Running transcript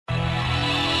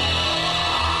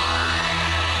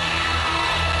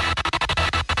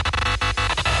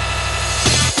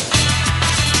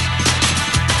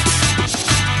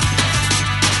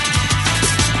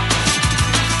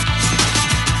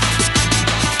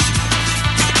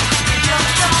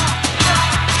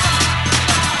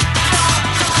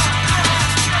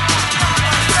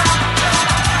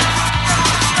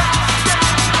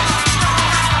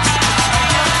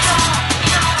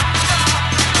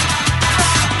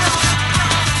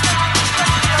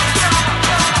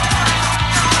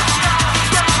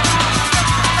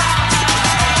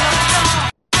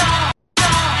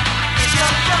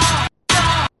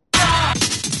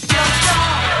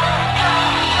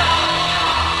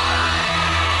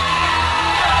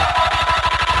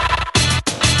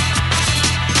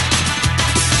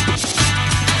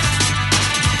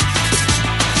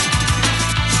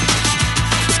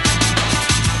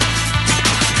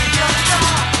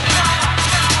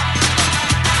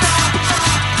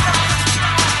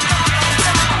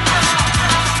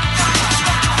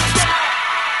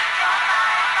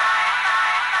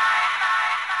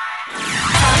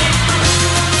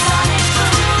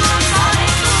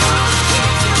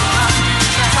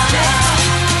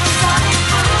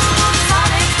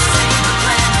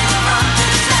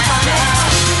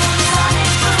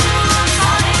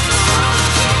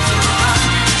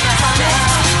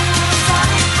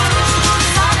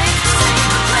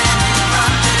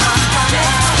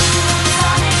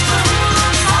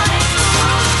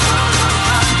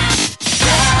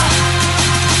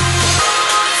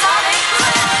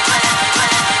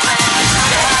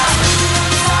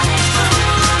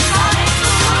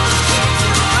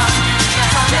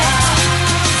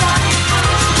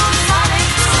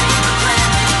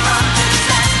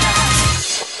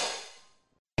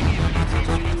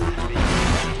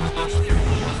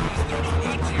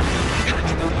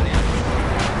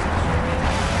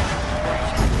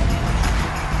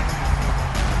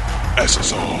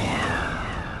SSR.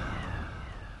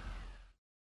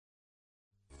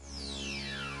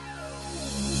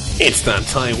 It's that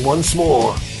time once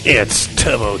more. It's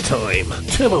Turbo Time.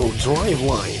 Turbo Drive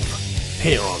Live.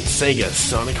 Here on Sega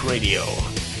Sonic Radio.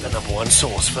 The number one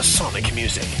source for Sonic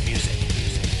music.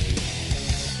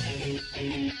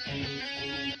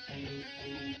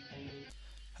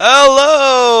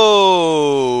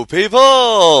 Hello,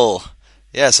 people!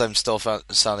 Yes, I'm still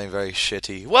sounding very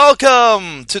shitty.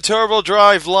 Welcome to Turbo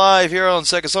Drive Live here on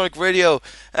Sega Sonic Radio.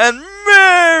 And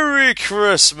Merry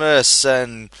Christmas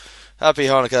and Happy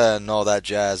Hanukkah and all that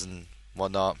jazz and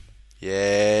whatnot.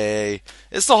 Yay.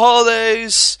 It's the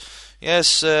holidays.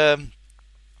 Yes, of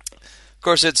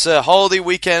course it's a holiday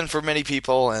weekend for many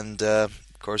people. And, of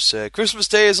course, Christmas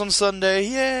Day is on Sunday.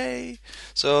 Yay.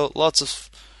 So, lots of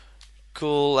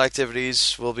cool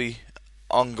activities will be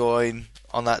ongoing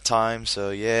on that time.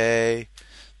 So, yay.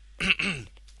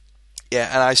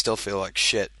 Yeah, and I still feel like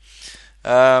shit.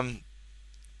 So,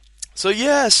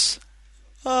 yes.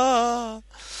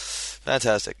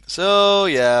 Fantastic. So,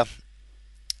 yeah.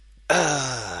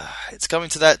 It's coming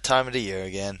to that time of the year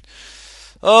again.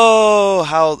 Oh,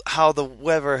 how the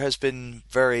weather has been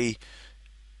very,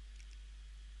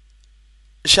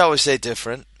 shall we say,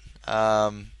 different.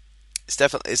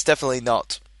 It's definitely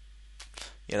not,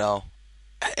 it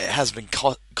hasn't been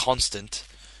constant.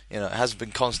 It hasn't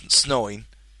been constant snowing,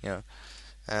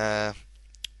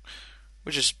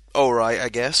 which is alright, I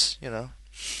guess,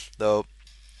 Though,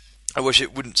 I wish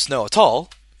it wouldn't snow at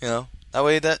all, that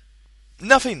way that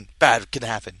nothing bad can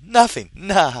happen. Nothing.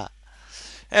 Nah.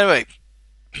 Anyway.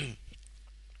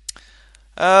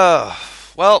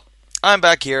 Well, I'm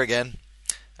back here again.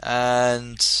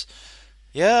 And,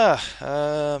 yeah,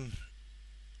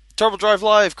 Turbo Drive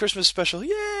Live Christmas special.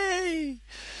 Yay!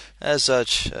 As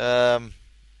such, I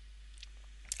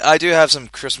do have some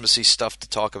Christmassy stuff to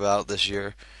talk about this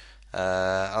year.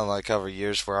 Unlike other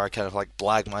years where I kind of like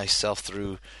blag myself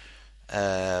through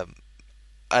an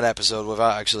episode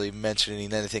without actually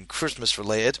mentioning anything Christmas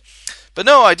related. But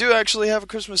no, I do actually have a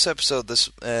Christmas episode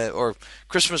or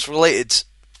Christmas related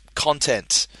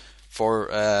content for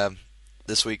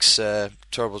this week's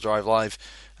Turbo Drive Live,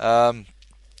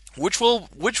 which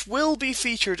will be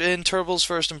featured in Turbo's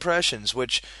First Impressions,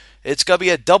 which it's gonna be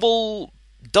a double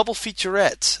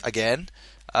featurette again,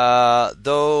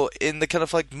 though in the kind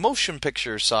of like motion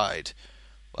picture side.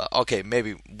 Well, okay,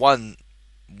 maybe one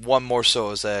more so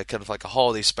as a kind of like a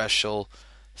holiday special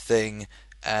thing,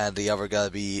 and the other gotta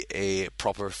be a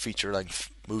proper feature-length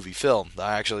movie film that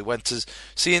I actually went to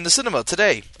see in the cinema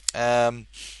today. But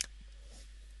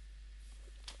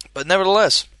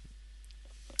nevertheless,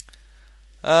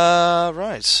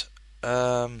 right.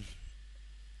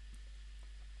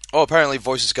 Apparently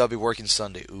Voices gotta be working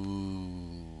Sunday.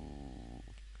 Ooh.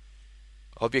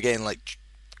 I hope you're getting like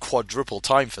quadruple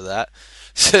time for that.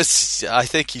 I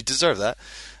think you deserve that.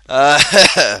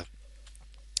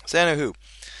 So anywho,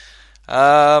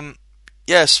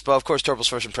 yes, but of course Turbo's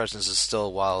First Impressions is still a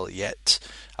while yet.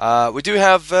 We do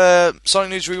have Sonic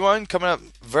News Rewind coming up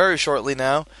very shortly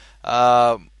now.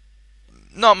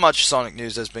 Not much Sonic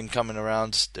news has been coming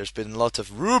around. There's been lots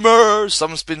of rumors.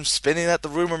 Someone's been spinning at the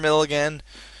rumor mill again.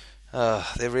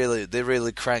 They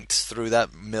really cranked through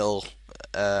that mill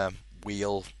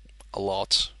wheel a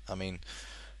lot. I mean,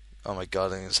 oh my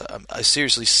god, I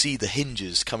seriously see the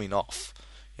hinges coming off,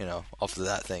 off of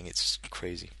that thing. It's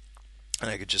crazy, and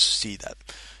I could just see the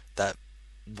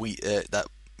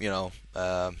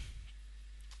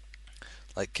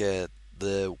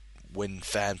wind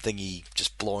fan thingy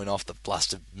just blowing off the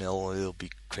blasted mill. It'll be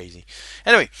crazy.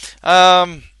 Anyway,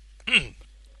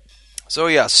 so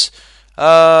yes,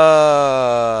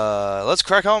 let's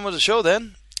crack on with the show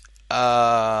then.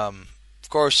 Of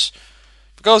course,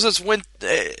 because it's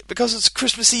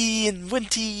Christmassy and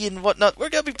winty and whatnot, we're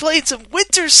gonna be playing some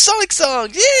winter Sonic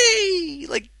songs. Yay!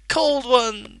 Like cold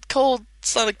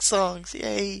Sonic songs.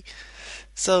 Yay!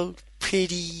 So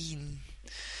pretty and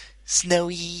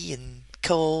snowy and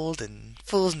cold and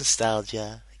full of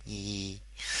nostalgia.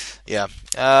 Yeah.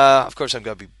 Of course I'm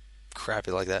gonna be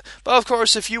crappy like that. But of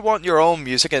course, if you want your own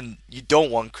music and you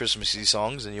don't want Christmassy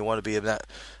songs and you want to be in that,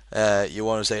 you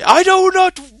want to say, I do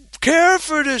not care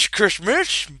for this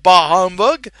Christmas, bah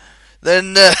humbug,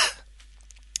 then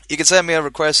you can send me a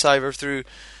request either through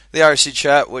the IRC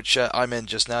chat, which I'm in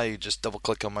just now. You just double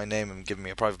click on my name and give me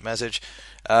a private message,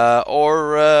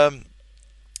 or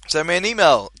send me an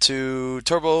email to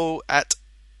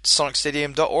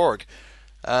turbo@sonicstadium.org.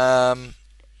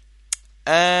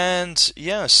 And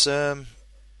yes, so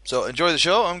enjoy the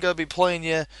show. I'm going to be playing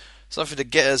you something to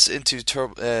get us into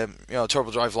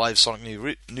Turbo Drive Live Sonic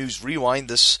News Rewind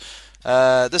this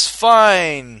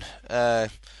fine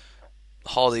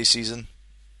holiday season.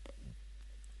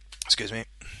 Excuse me.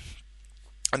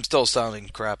 I'm still sounding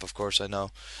crap, of course, I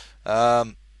know.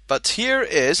 But here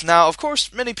is... Now, of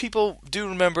course, many people do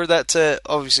remember that,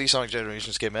 obviously, Sonic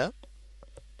Generations came out.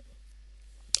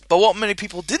 But what many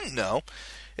people didn't know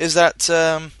is that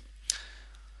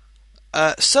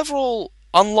several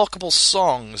unlockable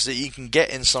songs that you can get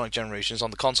in Sonic Generations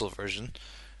on the console version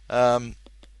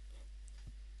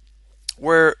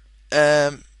were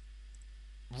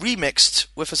remixed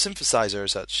with a synthesizer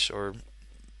as such, or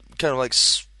kind of like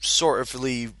sort of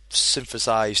really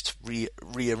synthesized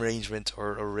rearrangement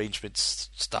or arrangement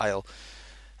style.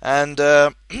 And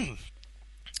Jun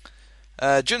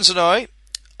Sonoy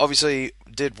obviously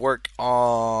did work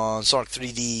on Sonic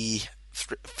 3D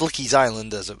Flicky's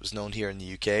Island, as it was known here in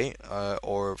the UK,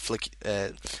 or Sonic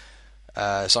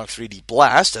 3D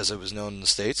Blast, as it was known in the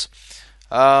States.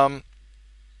 And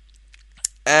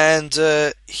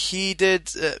he did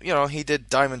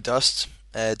Diamond Dust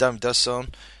Zone,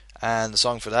 and the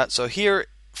song for that. So here,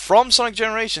 from Sonic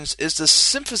Generations, is the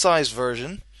synthesized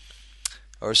version,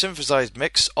 or synthesized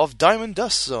mix of Diamond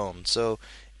Dust Zone. So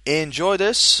enjoy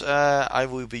this. I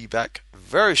will be back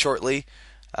very shortly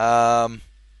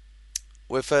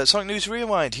with Sonic News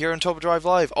Rewind here on Turbo Drive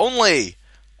Live, only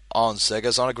on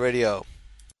Sega Sonic Radio.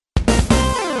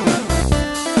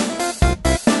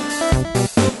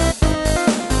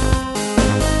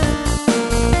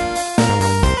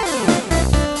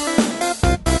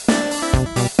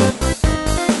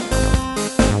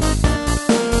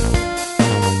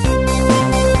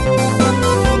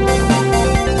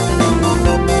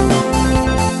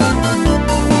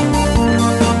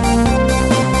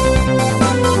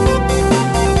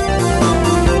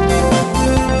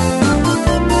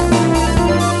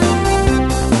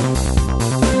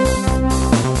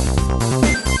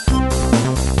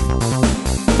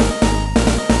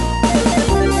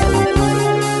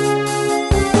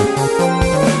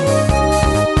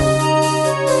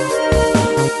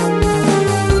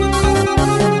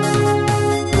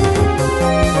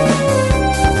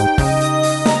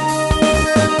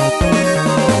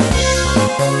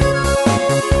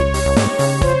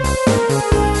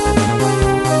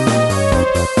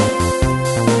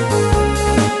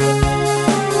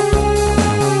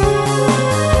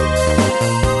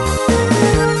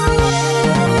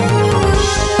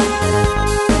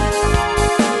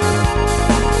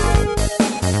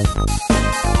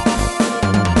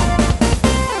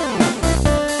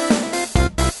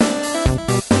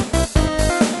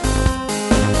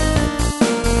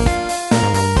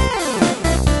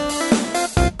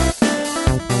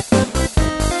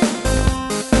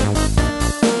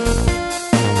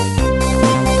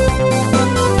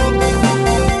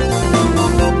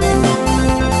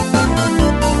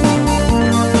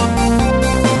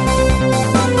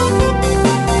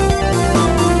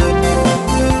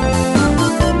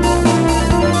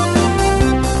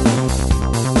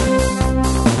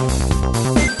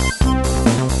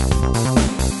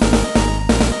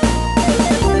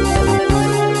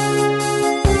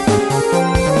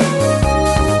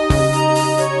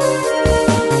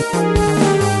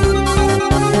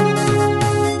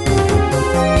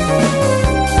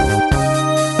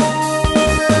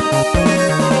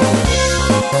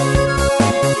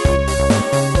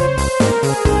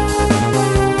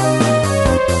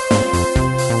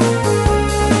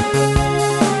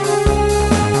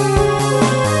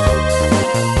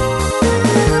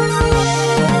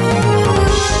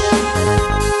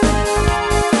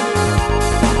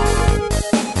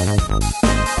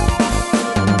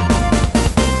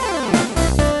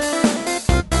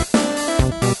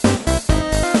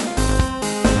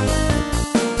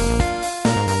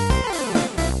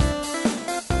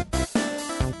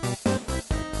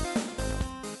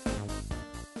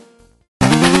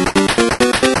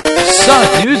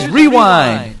 Sonic News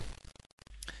Rewind!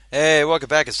 Hey, welcome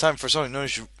back. It's time for Sonic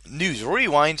News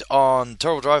Rewind on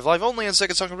Turbo Drive Live, only on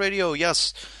Sega Sonic Radio.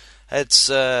 Yes, it's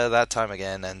that time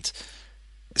again, and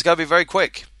it's got to be very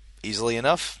quick, easily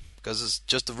enough, because it's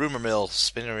just the rumor mill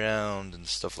spinning around and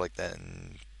stuff like that,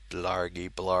 and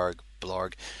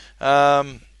blarg.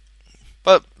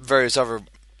 But various other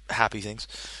happy things.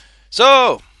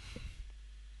 So,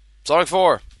 Sonic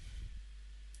 4.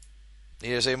 Need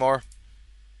to say more?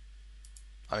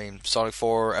 I mean, Sonic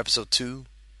 4 Episode 2.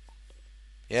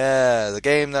 Yeah, the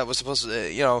game that was supposed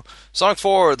to, Sonic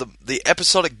 4, the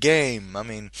episodic game. I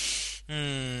mean,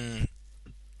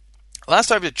 last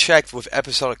time I checked with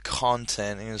episodic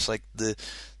content, it was like the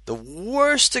The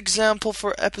worst example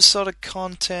for episodic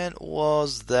content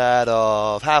was that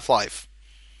of Half-Life,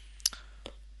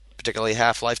 particularly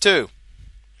Half-Life 2,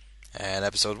 and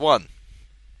Episode 1,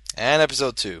 and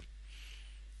Episode 2.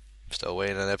 Still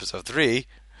waiting on Episode 3.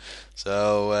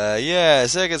 So,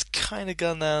 Sega's kind of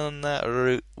gone down that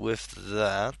route with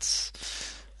that.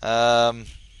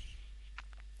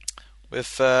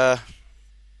 With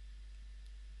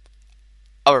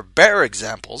our better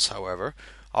examples, however,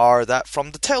 are that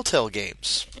from the Telltale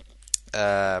games.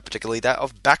 Particularly that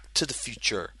of Back to the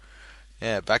Future.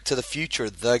 Yeah, Back to the Future,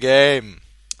 the game.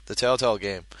 The Telltale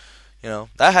game. You know,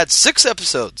 that had 6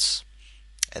 episodes.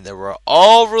 And they were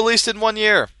all released in 1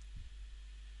 year.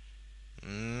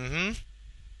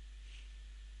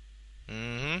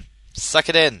 Suck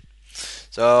it in.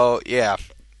 So, yeah.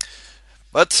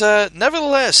 But,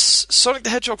 nevertheless, Sonic the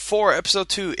Hedgehog 4 Episode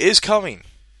 2 is coming.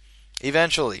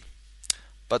 Eventually.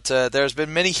 But, there's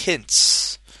been many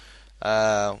hints,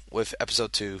 with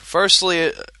Episode 2.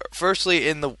 Firstly, earlier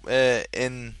in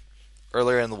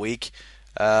the week,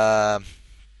 Ken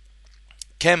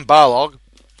Barlog,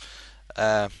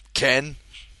 Ken,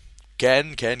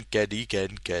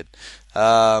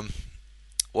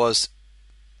 was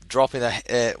dropping a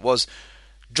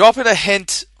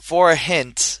hint for a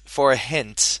hint for a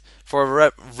hint for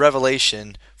a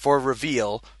revelation for a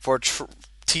reveal for a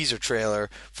teaser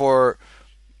trailer for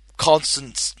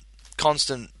constant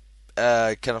kind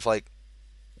of like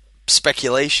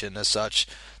speculation as such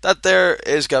that there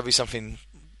is gonna be something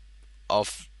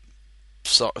of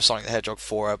Sonic the Hedgehog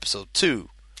 4 Episode 2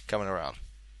 coming around.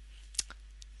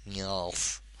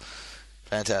 Yes.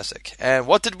 Fantastic. And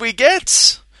what did we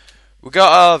get? We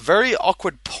got a very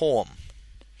awkward poem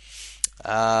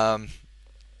from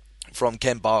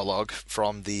Ken Barlog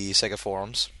from the Sega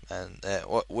forums, and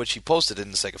which he posted in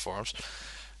the Sega forums.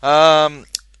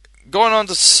 Going on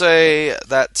to say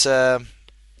that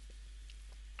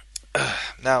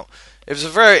now it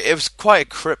was quite a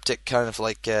cryptic kind of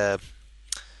like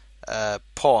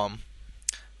poem,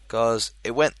 because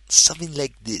it went something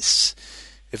like this.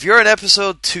 If you're an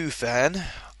Episode 2 fan,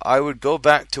 I would go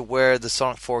back to where the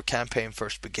Sonic 4 campaign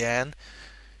first began.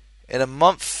 In a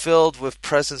month filled with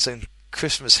presents and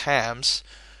Christmas hams,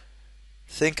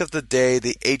 think of the day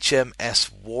the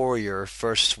HMS Warrior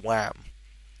first swam.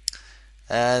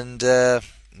 And,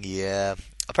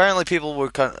 apparently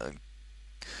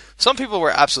some people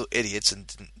were absolute idiots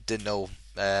and didn't know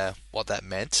what that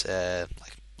meant,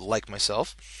 like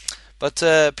myself. But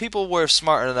people were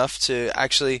smart enough to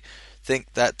actually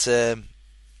think that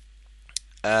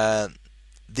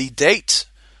the date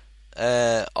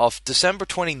of December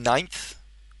 29th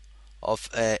of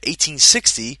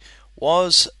 1860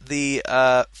 was the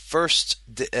first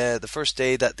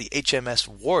day that the HMS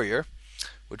Warrior,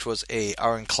 which was a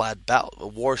ironclad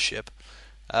warship,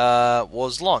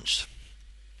 was launched.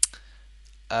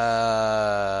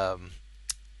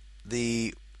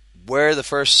 Where the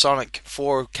first Sonic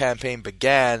 4 campaign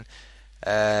began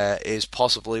is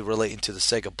possibly relating to the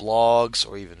Sega blogs,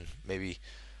 or even maybe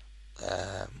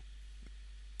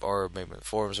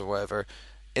forums or whatever,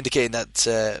 indicating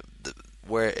that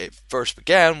where it first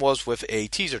began was with a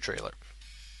teaser trailer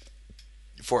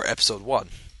for Episode 1.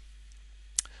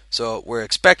 So we're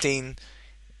expecting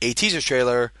a teaser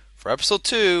trailer for Episode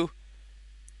 2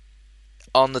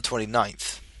 on the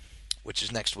 29th, which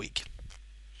is next week.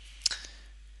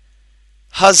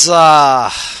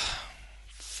 Huzzah!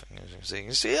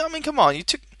 See, I mean, come on,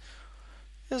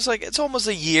 it's almost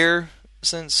a year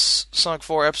since Sonic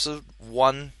 4 Episode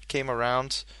 1 came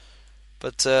around.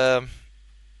 But, I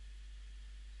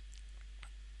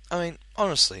mean,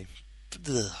 honestly,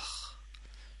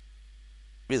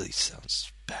 really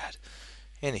sounds bad.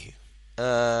 Anywho,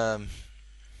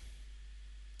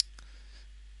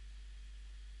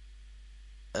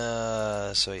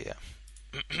 so yeah.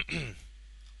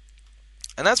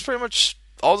 And that's pretty much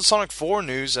all the Sonic 4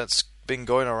 news that's been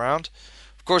going around.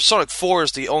 Of course, Sonic 4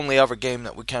 is the only other game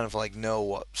that we kind of like know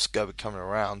what's going to be coming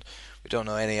around. We don't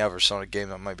know any other Sonic game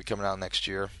that might be coming out next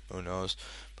year. Who knows?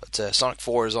 But Sonic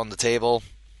 4 is on the table,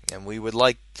 and we would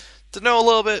like to know a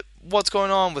little bit what's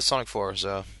going on with Sonic 4.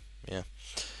 So, yeah.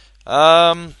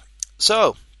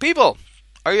 So, people,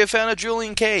 are you a fan of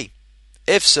Julian K?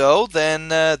 If so, then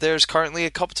there's currently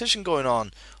a competition going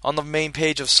on the main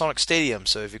page of Sonic Stadium.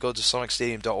 So if you go to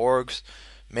sonicstadium.org's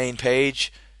main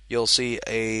page, you'll see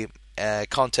a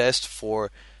contest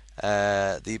for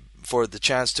the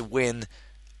chance to win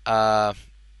some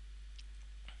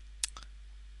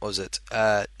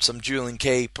Julian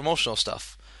K promotional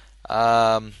stuff.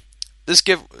 This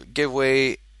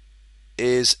giveaway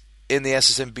is in the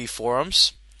SSMB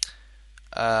forums.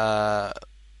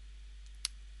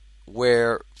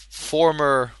 where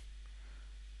former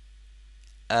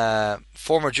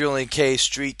Julian K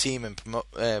Street Team and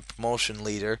promotion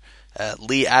leader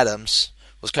Lee Adams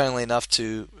was kindly enough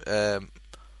to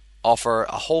offer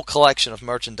a whole collection of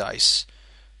merchandise,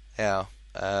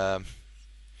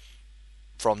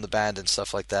 from the band and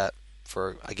stuff like that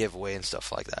for a giveaway and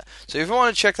stuff like that. So if you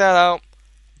want to check that out,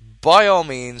 by all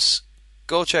means,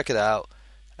 go check it out.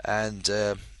 And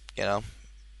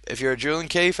if you're a Julian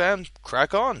K fan,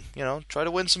 crack on. Try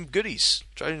to win some goodies.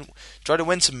 Try to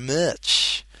win some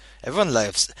merch. Everyone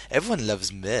loves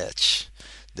merch.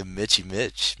 The Mitchy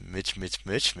Mitch. Mitch. Mitchy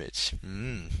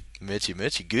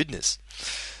goodness.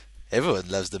 Everyone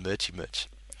loves the Mitchy Mitch.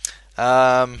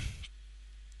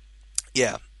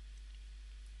 Yeah.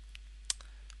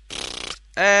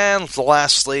 And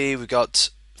lastly, we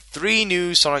got 3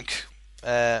 new Sonic,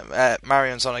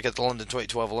 Mario and Sonic at the London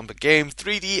 2012 Olympic Games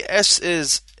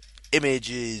 3DS's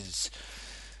images.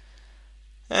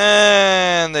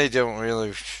 And they don't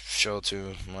really show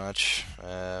too much.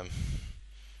 I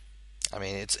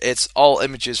mean, it's all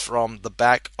images from the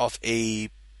back of a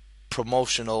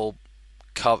promotional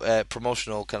kind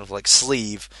of like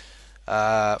sleeve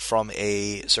from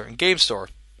a certain game store,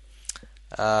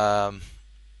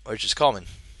 which is common.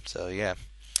 So yeah,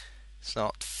 it's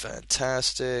not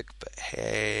fantastic, but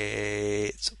hey,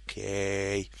 it's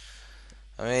okay.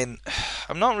 I mean,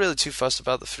 I'm not really too fussed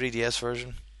about the 3DS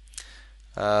version.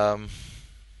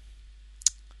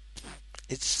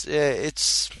 It's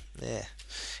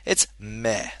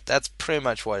meh. That's pretty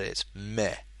much what it is.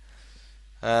 Meh.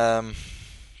 I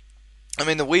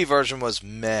mean, the Wii version was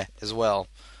meh as well,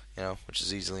 which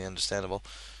is easily understandable.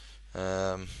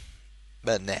 But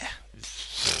nah,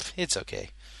 it's okay.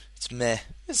 It's meh.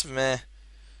 It's meh.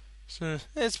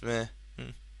 It's meh.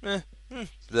 Bleh.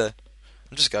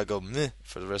 I'm just gotta go meh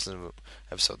for the rest of the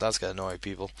episode. That's gonna annoy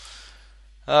people.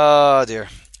 Oh dear.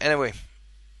 Anyway,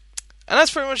 and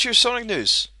that's pretty much your Sonic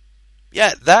news.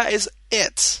 Yeah, that is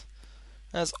it.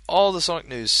 That's all the Sonic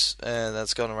news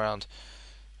that's gone around.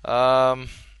 So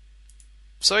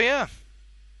yeah,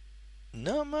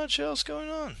 not much else going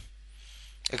on,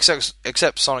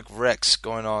 except Sonic Rex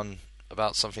going on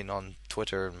about something on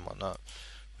Twitter and whatnot,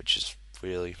 which is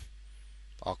really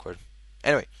awkward.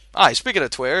 Anyway, speaking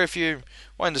of Twitter, if you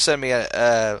wanted to send me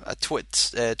a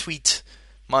tweet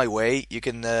my way, you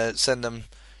can send them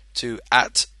to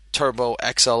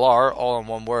 @TurboXLR, all in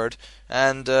one word,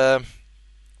 and you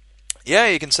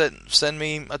can send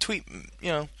me a tweet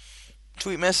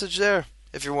message there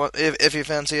if you want, if you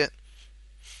fancy it.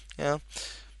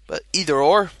 But either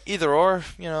or,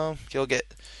 you'll get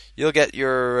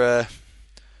your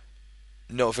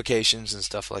notifications and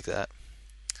stuff like that.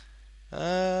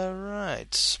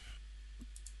 Right.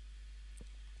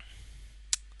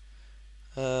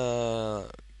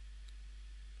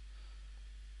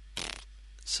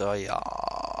 So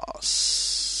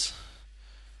yes.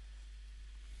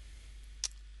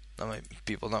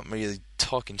 People not really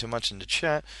talking too much in the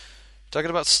chat. Talking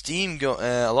about Steam,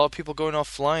 a lot of people going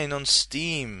offline on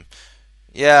Steam.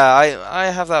 Yeah, I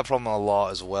have that problem a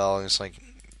lot as well. And it's like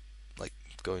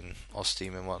going off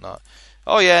Steam and whatnot.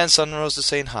 Oh yeah, and Sunrose is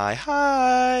saying hi.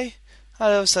 Hi,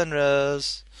 hello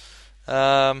Sunrose.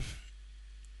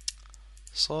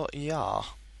 So yeah.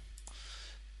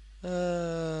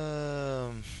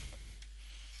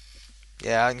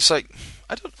 Yeah, it's like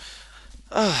I don't.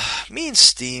 Me and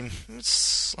Steam,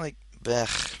 it's like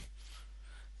blech.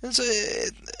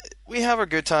 We have our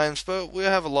good times, but we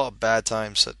have a lot of bad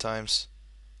times at times.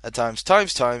 Times 10,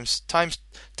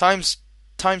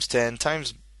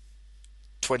 times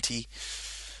 20.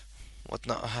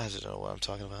 Whatnot. I don't know what I'm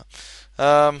talking about.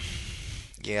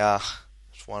 Yeah,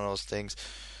 it's one of those things.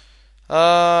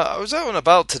 I was out and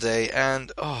about today,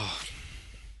 and I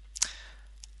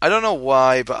don't know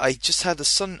why, but I just had the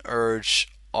sudden urge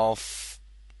of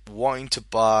wanting to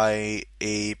buy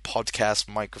a podcast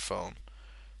microphone.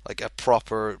 Like a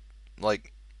proper,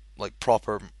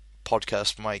 proper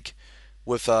podcast mic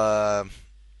with a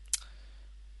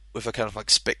kind of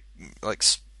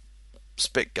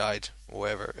spit guide or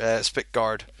whatever, spit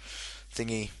guard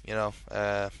thingy.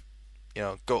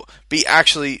 Go be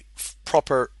actually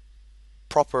proper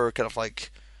kind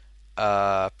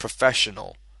of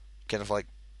professional kind of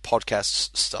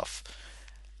podcast stuff.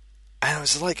 And it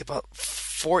was about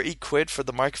 40 quid for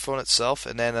the microphone itself,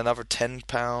 and then another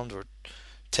 £10 or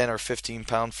 £10 or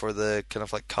 £15 for the kind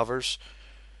of covers.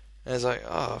 And it's like,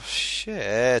 oh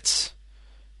shit,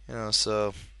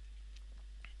 so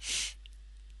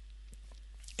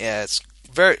yeah, it's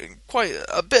quite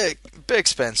a bit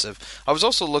expensive. I was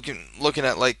also looking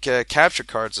at capture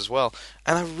cards as well,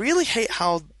 and I really hate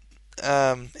how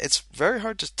it's very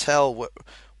hard to tell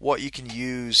what you can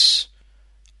use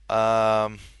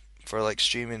for like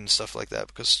streaming and stuff like that,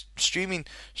 because streaming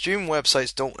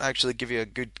websites don't actually give you a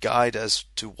good guide as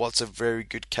to what's a very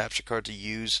good capture card to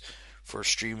use for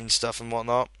streaming stuff and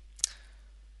whatnot.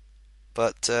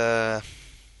 But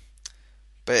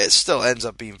it still ends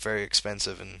up being very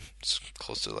expensive, and it's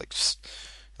close to like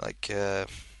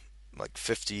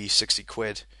 50, 60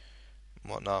 quid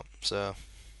and whatnot. So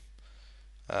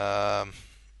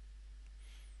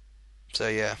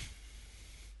yeah.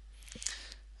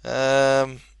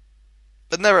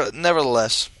 But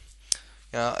nevertheless,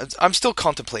 I'm still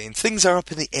contemplating. Things are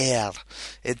up in the air.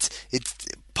 It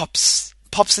pops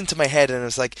into my head, and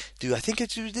it's like, do I think I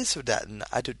do this or that? And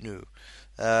I don't know.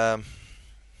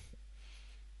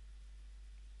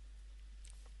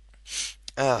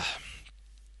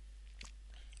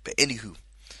 But anywho,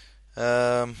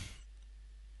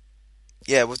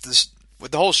 yeah, with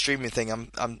the whole streaming thing,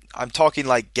 I'm talking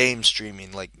like game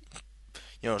streaming, like,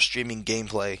 streaming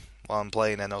gameplay while I'm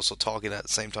playing and also talking at the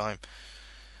same time.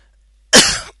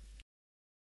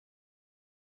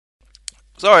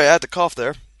 Sorry, I had to cough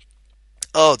there.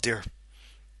 Oh dear,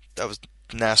 that was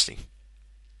nasty.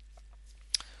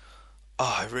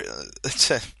 Oh,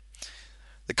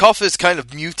 the cough is kind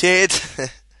of mutated.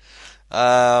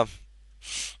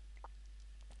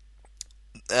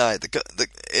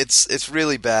 It's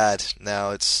really bad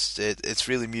now. It's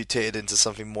really mutated into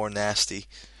something more nasty.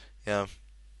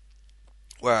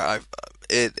 Where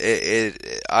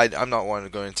I'm not wanting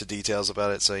to go into details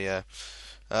about it. So yeah.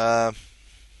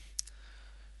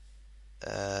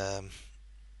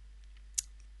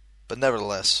 But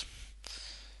nevertheless.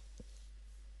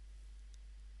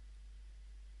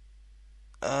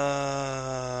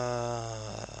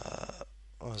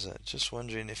 What was that? Just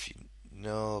wondering if you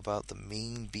know about the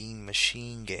Mean Bean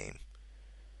Machine game.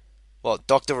 Well,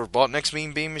 Dr. Robotnik's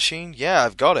Mean Bean Machine? Yeah,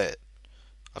 I've got it.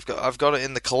 I've got it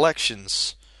in the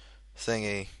collections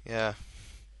thingy. Yeah.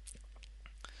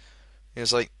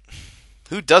 It's like,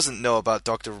 who doesn't know about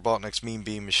Dr. Robotnik's Mean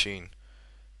Bean Machine?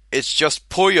 It's just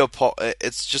Puyo Puyo,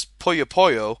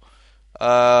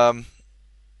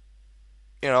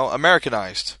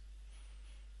 Americanized.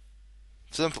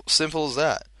 Simple as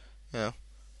that.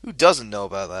 Who doesn't know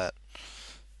about that?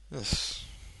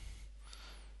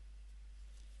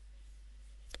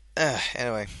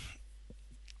 Anyway,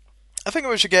 I think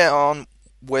we should get on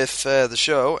with the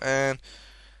show and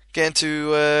get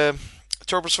into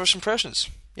Turbo's first impressions.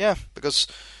 Yeah, because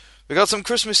we got some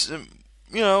Christmas,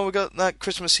 we got that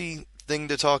Christmassy thing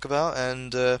to talk about,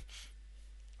 and of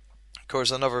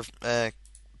course another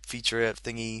featurette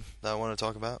thingy that I want to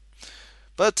talk about.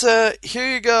 But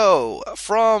here you go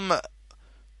from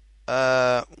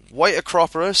White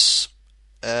Acropolis.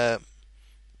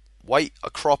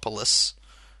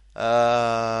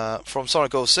 From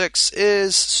Sonic 06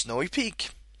 is Snowy Peak.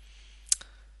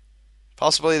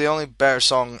 Possibly the only better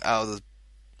song out of the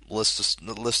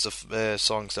list of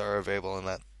songs that are available in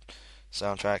that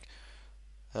soundtrack.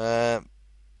 Well,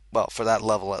 for that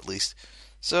level at least.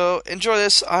 So enjoy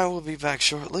this. I will be back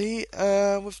shortly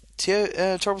with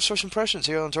Turbo's first impressions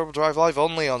here on Turbo Drive Live,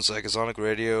 only on Sega Sonic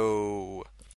Radio.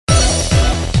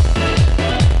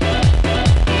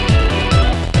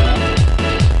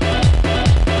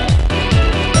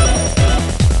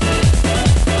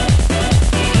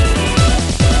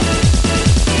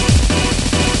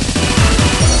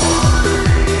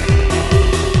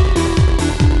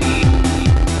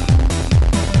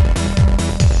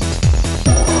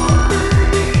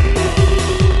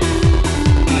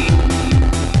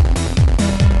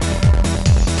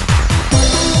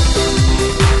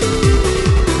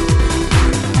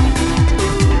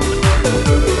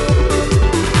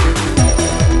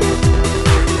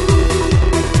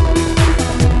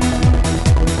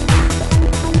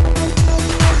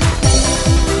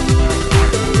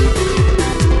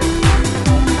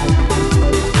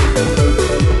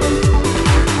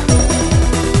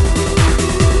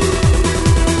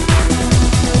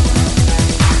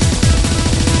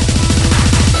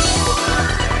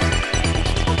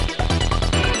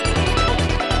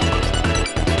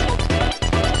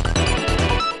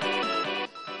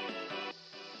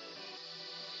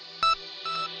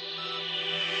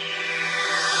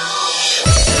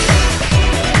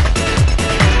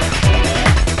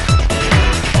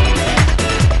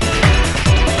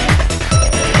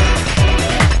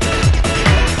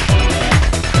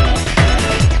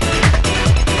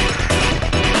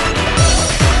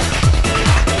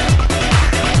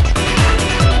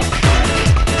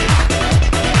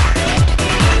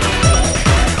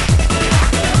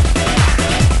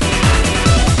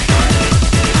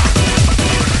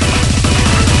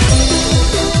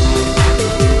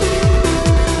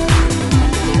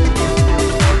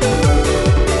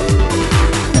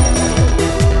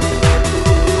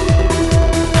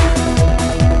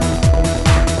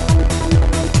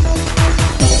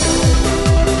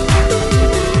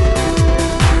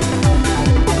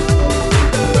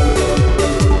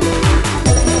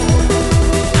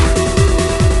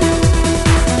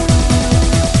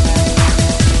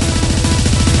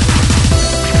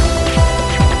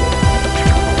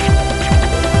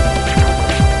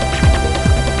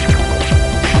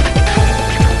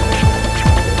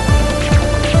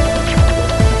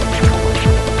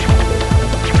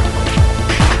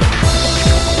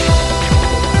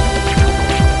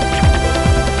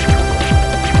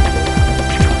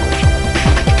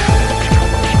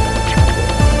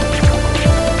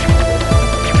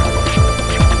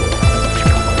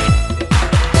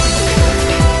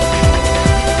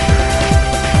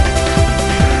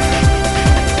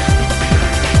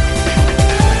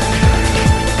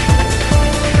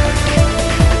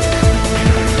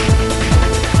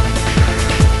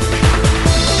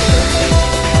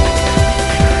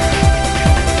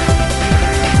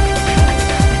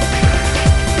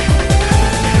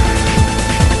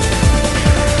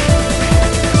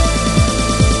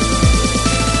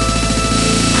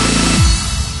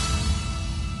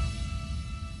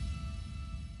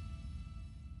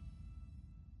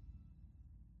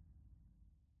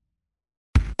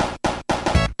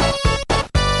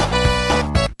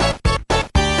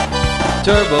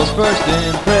 Turbo's First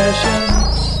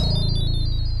Impressions.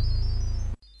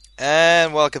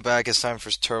 And welcome back. It's time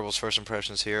for Turbo's First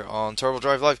Impressions here on Turbo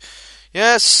Drive Live.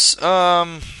 Yes,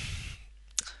 so,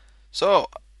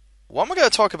 what am I going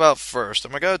to talk about first?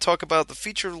 Am I going to talk about the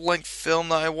feature-length film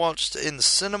that I watched in the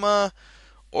cinema?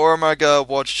 Or am I going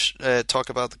to talk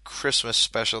about the Christmas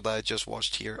special that I just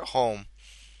watched here at home?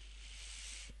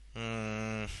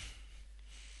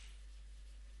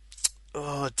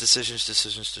 Oh, decisions.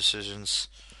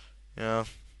 You know.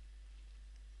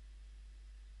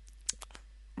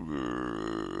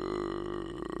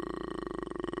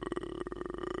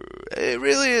 It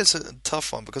really is a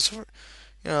tough one because,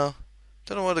 don't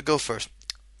know where to go first.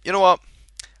 You know what?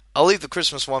 I'll leave the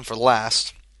Christmas one for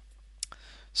last.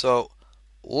 So,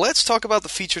 let's talk about the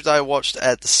feature that I watched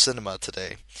at the cinema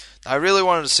today. I really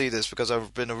wanted to see this because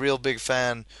I've been a real big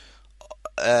fan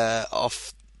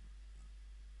of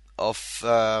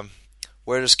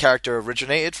where this character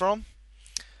originated from.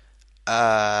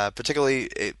 Particularly,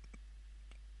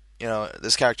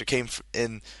 this character came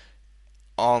in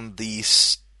on the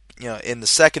in the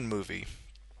second movie,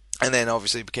 and then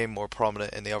obviously became more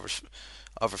prominent in the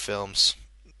other films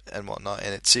and whatnot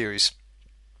in its series.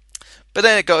 But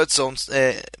then it got its own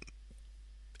series,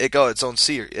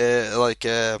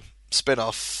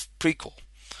 spin-off prequel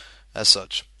as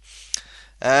such.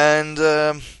 And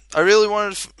I really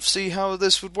wanted to see how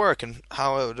this would work and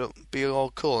how it would be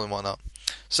all cool and whatnot.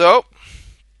 So,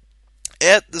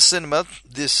 at the cinema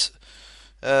this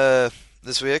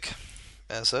week,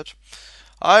 as such,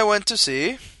 I went to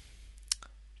see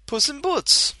Puss in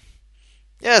Boots.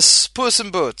 Yes, Puss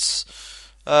in Boots.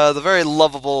 The very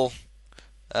lovable,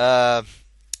 dashing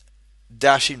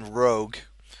rogue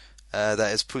that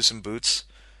is Puss in Boots.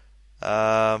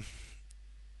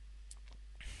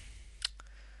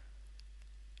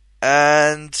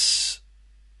 And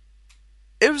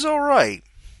it was alright.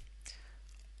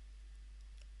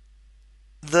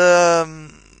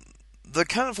 The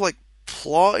kind of like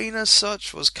plotting as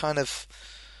such was kind of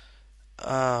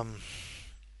how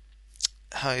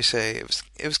you say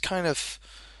it was kind of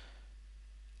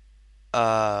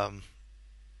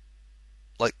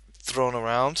like thrown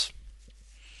around,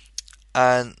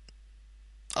 and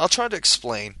I'll try to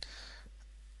explain.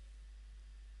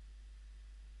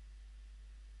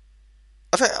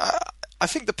 I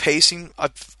think the pacing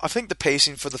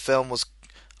for the film was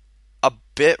a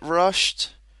bit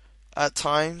rushed at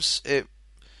times. It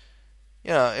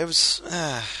was,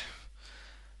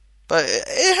 but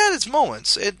it had its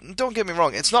moments. Don't get me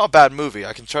wrong. It's not a bad movie.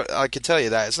 I can tell you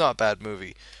that it's not a bad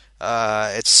movie.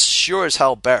 It's sure as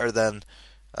hell better than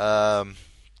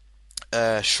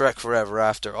Shrek Forever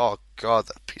After. Oh God,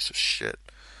 that piece of shit.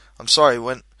 I'm sorry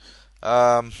when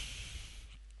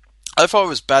I thought it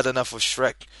was bad enough with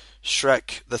Shrek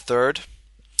the Third.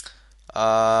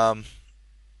 But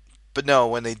no,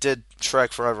 when they did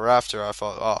Shrek Forever After, I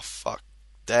thought, oh fuck,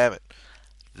 damn it,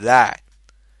 that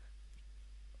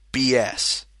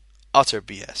BS, utter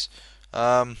BS.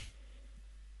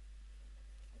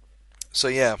 So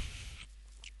yeah,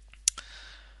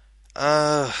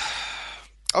 I'll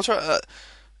try.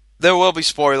 There will be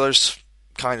spoilers,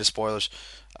 kind of spoilers,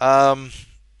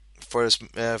 for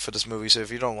this movie. So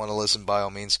if you don't want to listen, by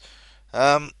all means.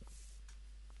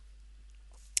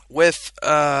 With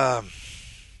how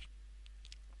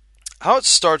it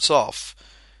starts off,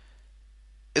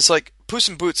 it's like Puss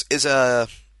in Boots is a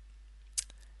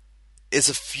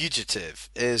fugitive,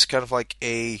 is kind of like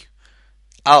a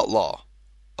outlaw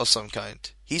of some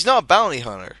kind. He's not a bounty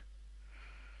hunter,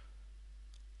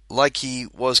 like he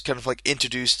was kind of like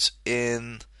introduced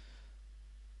in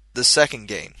the second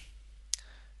game.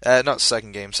 Not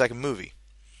second game, second movie.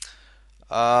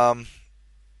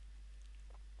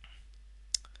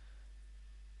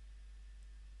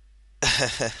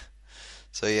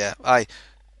 So yeah,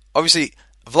 obviously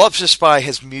Voluptuous Spy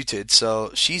has muted,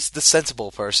 so she's the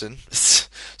sensible person.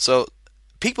 So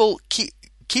people keep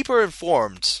her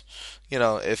informed,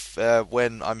 if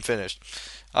when I'm finished.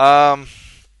 So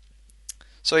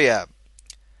yeah,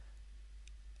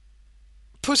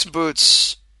 Puss in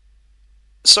Boots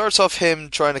starts off him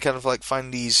trying to kind of like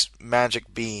find these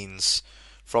magic beans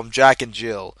from Jack and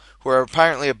Jill, who are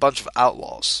apparently a bunch of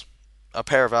outlaws, a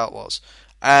pair of outlaws,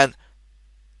 and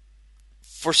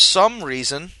for some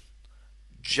reason,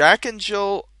 Jack and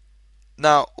Jill.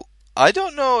 Now, I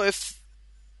don't know if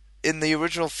in the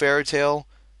original fairy tale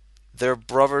they're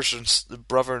brother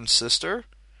and sister,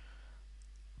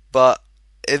 but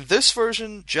in this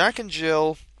version, Jack and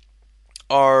Jill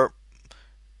are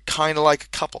kind of like a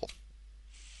couple,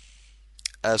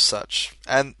 as such,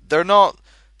 and they're not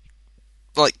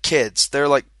like kids. They're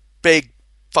like big,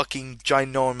 fucking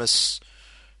ginormous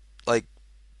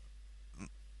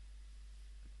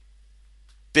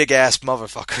big ass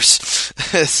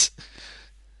motherfuckers.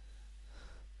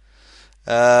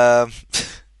 um,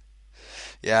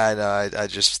 yeah, I know. I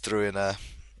just threw in a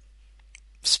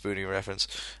Spoonie reference.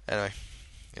 Anyway,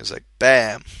 it was like,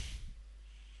 bam,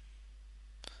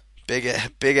 big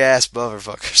ass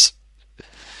motherfuckers.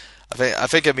 I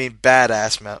think I mean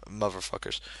badass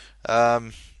motherfuckers.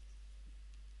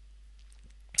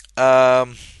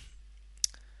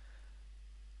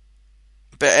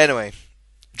 But anyway,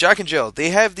 Jack and Jill,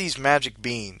 they have these magic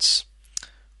beans,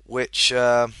 which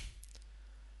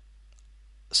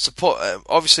support.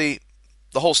 Obviously,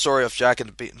 the whole story of Jack and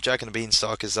the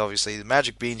Beanstalk is obviously the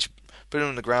magic beans. Put them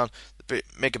in the ground,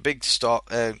 make a big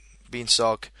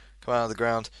beanstalk come out of the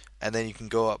ground, and then you can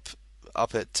go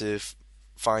up it to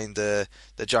find the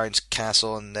giant's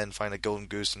castle, and then find a golden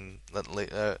goose and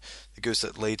the goose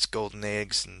that lays golden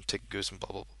eggs, and take a goose and blah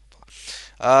blah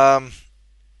blah blah.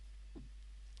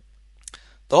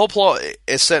 The whole plot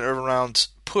is centered around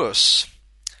Puss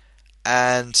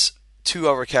and two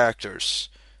other characters,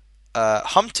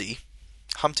 Humpty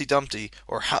Dumpty,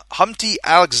 or Humpty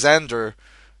Alexander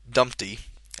Dumpty,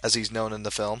 as he's known in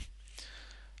the film,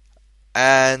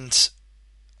 and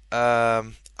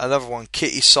another one,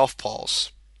 Kitty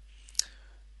Softpaws,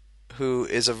 who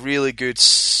is a really good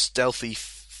stealthy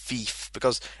thief,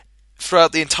 because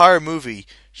throughout the entire movie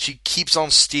she keeps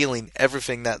on stealing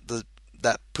everything that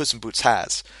Puss in Boots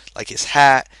has, like his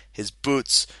hat, his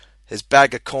boots, his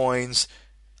bag of coins.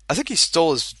 I think he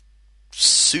stole his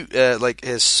suit, like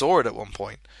his sword at one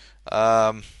point,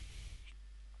 and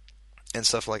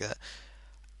stuff like that.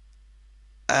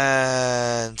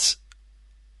 And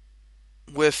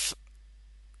with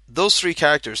those three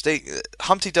characters,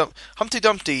 Humpty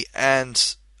Dumpty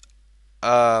and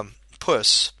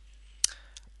Puss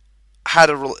had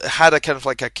a kind of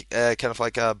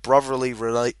like a brotherly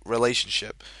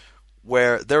relationship,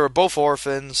 where they were both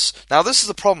orphans. Now this is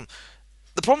the problem.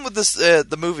 The problem with this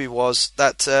the movie was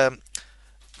that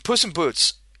Puss in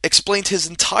Boots explained his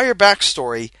entire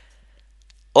backstory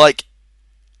like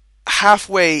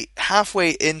halfway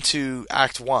into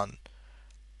Act 1.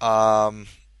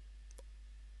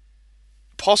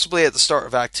 Possibly at the start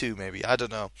of Act 2, maybe. I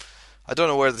don't know. I don't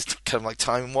know where the kind of like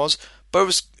time was, but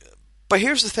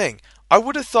here's the thing. I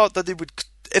would have thought that they would,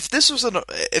 if this was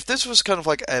kind of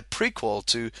like a prequel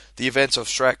to the events of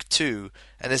Shrek 2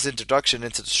 and his introduction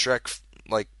into the Shrek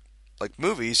like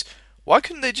movies, why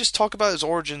couldn't they just talk about his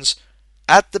origins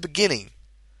at the beginning,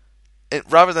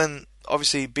 rather than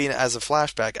obviously being as a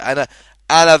flashback, and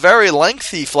a very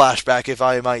lengthy flashback, if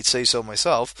I might say so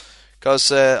myself.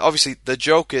 Because obviously the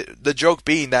joke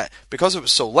being that because it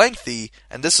was so lengthy,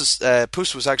 and this is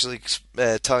Puss was actually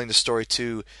telling the story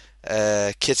to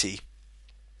Kitty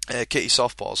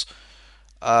Softpaws.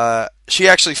 She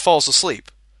actually falls asleep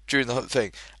during the whole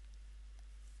thing,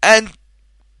 and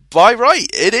by right,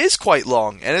 it is quite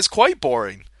long and it's quite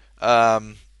boring. A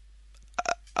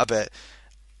bit.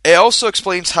 It also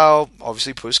explains how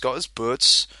obviously Puss got his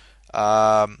boots.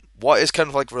 What his kind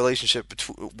of like relationship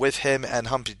with him and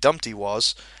Humpty Dumpty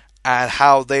was, and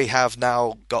how they have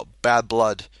now got bad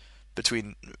blood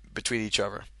between each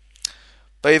other.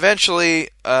 But eventually,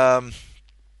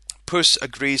 Puss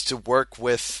agrees to work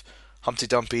with Humpty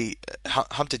Dumpty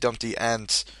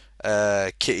and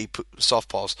Kitty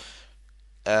Softpaws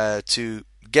to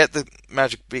get the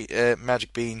magic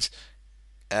beans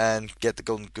and get the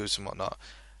golden goose and whatnot.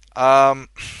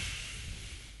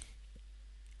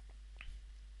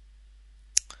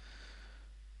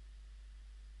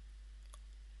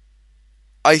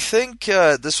 I think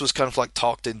this was kind of like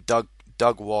talked in Doug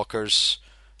Walker's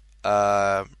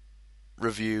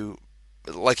review,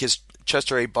 like his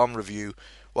Chester A. Bum review,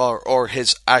 or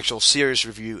his actual series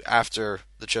review after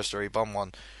the Chester A. Bum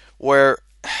one, where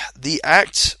the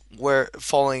act where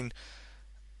falling,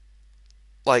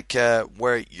 like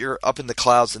where you're up in the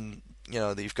clouds and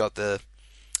you've got the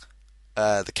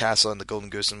castle and the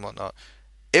golden goose and whatnot.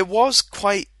 It was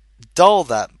quite dull,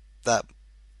 that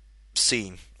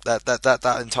scene. That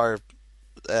entire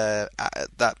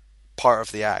that part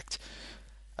of the act,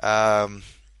 because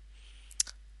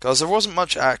there wasn't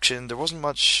much action, there wasn't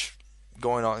much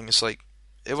going on. It's like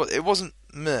it wasn't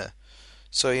meh.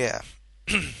 So yeah.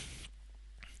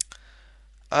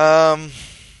 The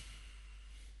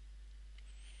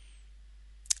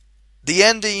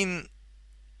ending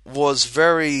was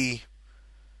very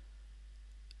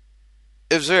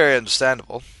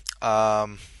understandable.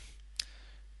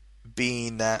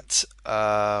 Being that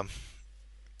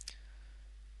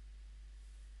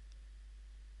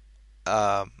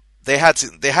they had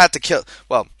to kill.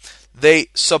 Well, they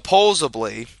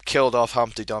supposedly killed off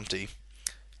Humpty Dumpty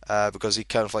because he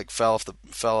kind of like fell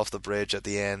off the bridge at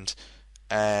the end,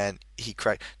 and he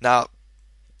cracked. Now,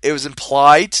 it was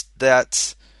implied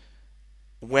that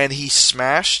when he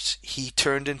smashed, he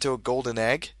turned into a golden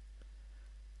egg,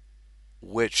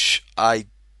 which I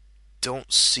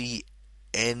don't see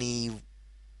any.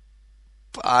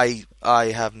 I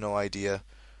have no idea.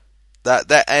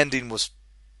 That ending was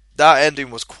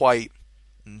quite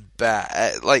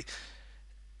bad. Like,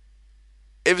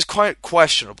 it was quite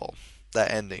questionable,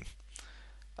 that ending.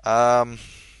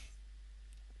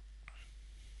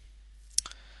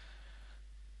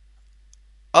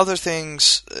 Other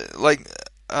things like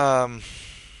the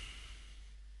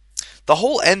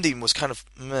whole ending was kind of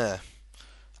meh.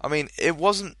 I mean, it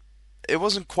wasn't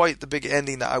quite the big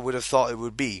ending that I would have thought it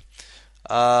would be.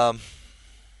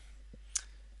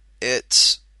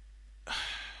 It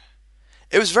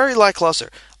was very lackluster.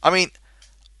 I mean,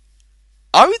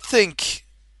 I would think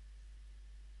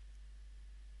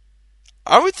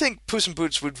Puss in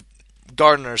Boots would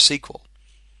garner a sequel,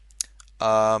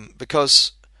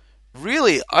 because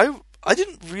really, I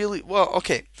didn't really. Well,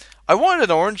 okay, I wanted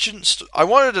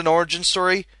an origin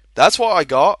story. That's what I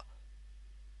got.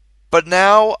 But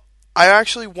now I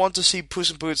actually want to see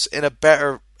Puss in Boots in a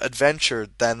better adventure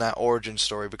than that origin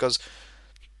story, because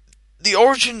the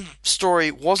origin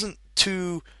story wasn't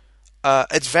too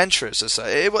adventurous.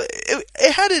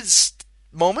 It had its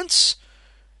moments,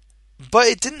 but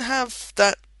it didn't have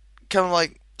that kind of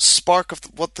like spark of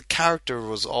what the character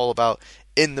was all about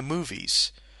in the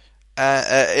movies,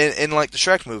 in like the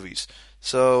Shrek movies.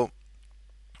 So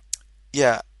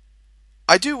yeah,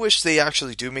 I do wish they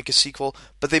actually do make a sequel,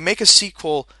 but they make a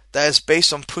sequel that is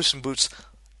based on Puss in Boots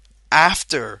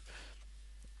after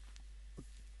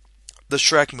the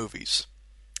Shrek movies.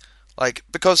 Like,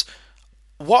 because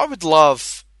what I would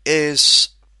love is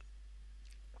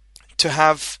to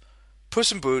have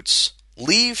Puss in Boots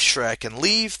leave Shrek and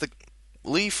leave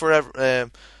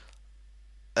forever,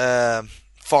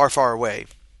 far, far away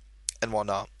and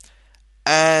whatnot,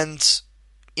 and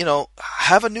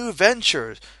have a new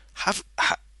adventure.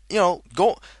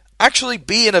 Go actually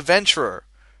be an adventurer.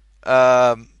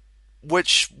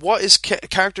 What is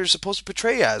character supposed to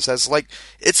portray as like,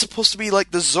 it's supposed to be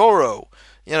like the Zorro.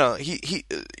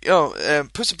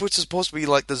 Puss in Boots is supposed to be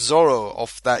like the Zorro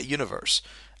of that universe,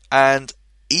 and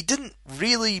he didn't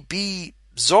really be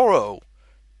Zorro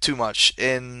too much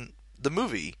in the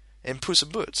movie in Puss in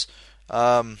Boots.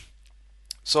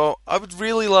 So I would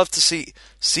really love to see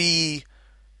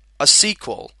a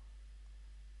sequel.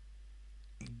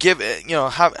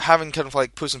 Having kind of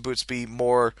like Puss in Boots be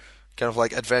more kind of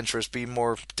like adventurous, be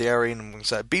more daring,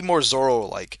 be more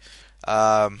Zorro-like,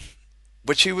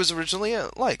 which he was originally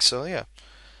like. So yeah.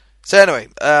 So anyway,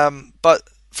 but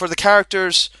for the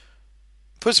characters,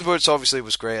 Puss in Boots obviously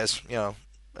was great, as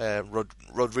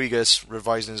Rodriguez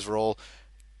revising his role.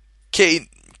 Kitty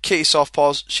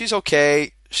Softpaws, she's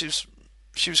okay. She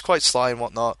was quite sly and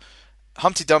whatnot.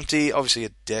 Humpty Dumpty, obviously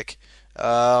a dick.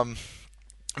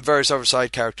 Various other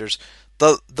side characters.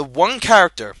 The one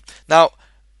character, now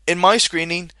in my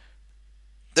screening,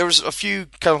 there was a few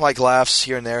kind of like laughs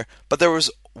here and there, but there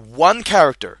was one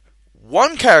character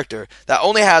that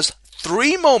only has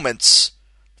 3 moments,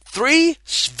 3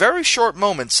 very short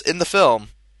moments in the film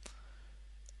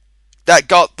that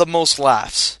got the most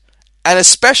laughs, and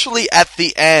especially at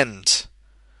the end.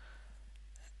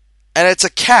 And it's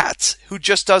a cat who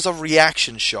just does a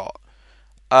reaction shot.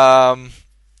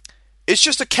 It's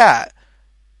just a cat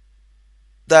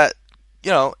that,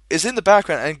 is in the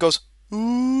background and goes,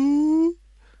 ooh,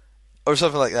 or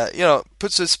something like that.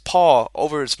 Puts his paw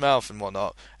over its mouth and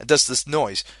whatnot, and does this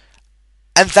noise.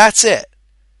 And that's it.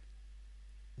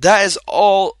 That's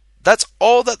all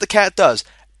that the cat does.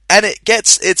 And it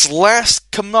gets its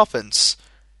last comeuppance,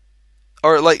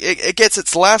 or like, it gets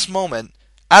its last moment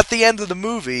at the end of the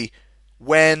movie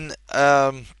when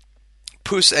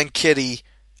Puss and Kitty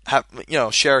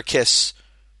share a kiss,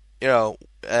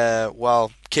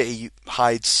 while Kitty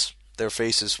hides their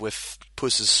faces with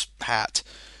Puss's hat,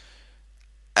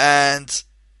 and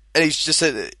he's just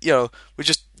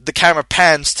the camera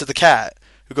pans to the cat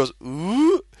who goes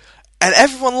ooh, and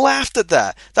everyone laughed at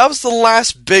that. That was the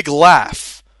last big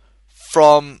laugh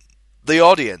from the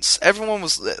audience. Everyone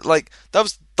was like, that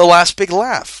was the last big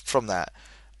laugh from that,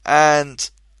 and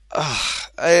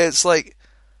it's like,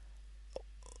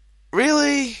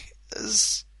 really?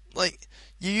 It's like,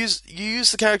 you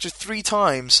use the character 3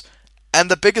 times, and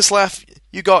the biggest laugh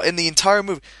you got in the entire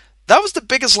movie. That was the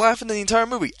biggest laugh in the entire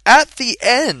movie at the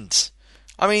end.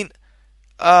 I mean,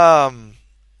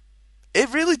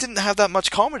 it really didn't have that much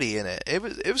comedy in it.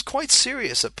 It was quite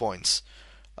serious at points.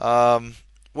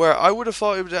 where I would have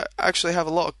thought it would actually have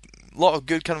a lot of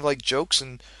good kind of like jokes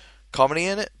and comedy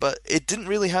in it, but it didn't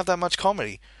really have that much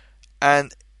comedy,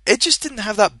 and it just didn't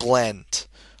have that blend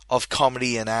of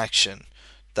comedy and action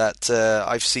that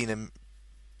I've seen in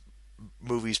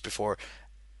movies before.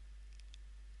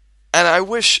 And I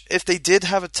wish if they did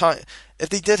have a chance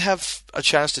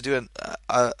to do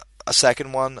a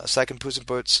second one, a second Puss in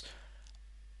Boots,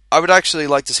 I would actually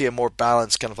like to see a more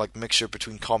balanced kind of like mixture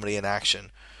between comedy and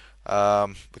action.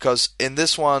 Because in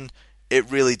this one,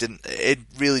 it really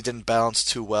didn't balance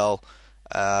too well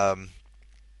at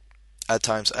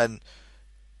times, and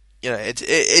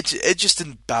it just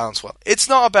didn't balance well. It's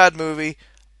not a bad movie.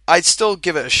 I'd still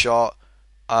give it a shot,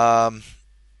 and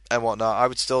whatnot. I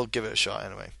would still give it a shot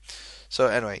anyway. So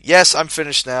anyway, yes, I'm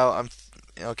finished now. I'm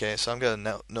okay. So I'm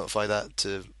gonna notify that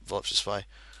to Voluptuousify.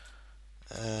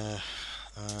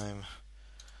 I'm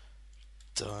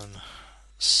done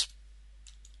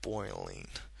spoiling.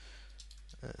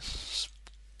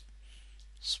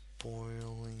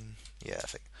 Spoiling. Yeah, I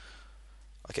think.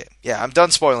 Okay. Yeah, I'm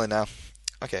done spoiling now.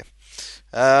 Okay.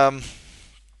 I'm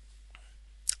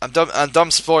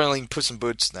done spoiling Puss in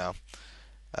Boots now.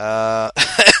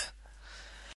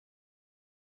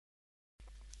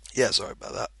 Yeah, sorry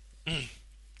about that.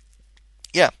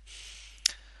 Yeah.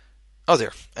 Oh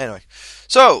dear. Anyway,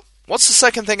 so what's the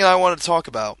second thing that I wanted to talk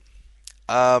about?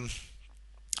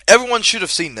 Everyone should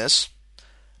have seen this,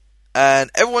 and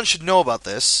everyone should know about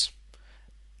this.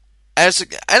 And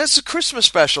it's a Christmas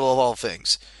special of all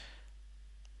things,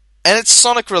 and it's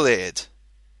Sonic related.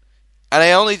 And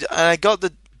I got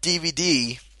the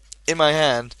DVD in my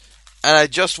hand, and I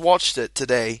just watched it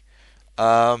today.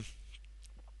 And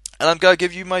I'm going to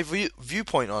give you my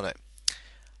viewpoint on it.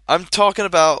 I'm talking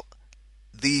about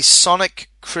the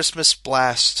Sonic Christmas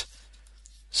Blast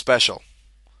special.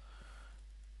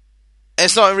 And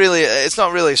it's not really a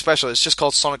special. It's just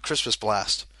called Sonic Christmas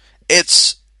Blast.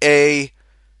 It's a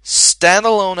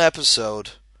standalone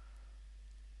episode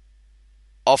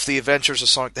of the Adventures of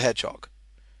Sonic the Hedgehog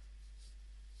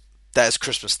that is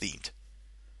Christmas themed.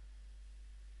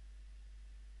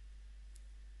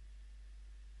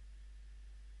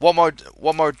 What more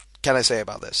can I say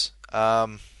about this?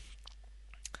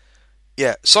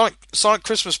 Yeah, Sonic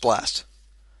Christmas Blast.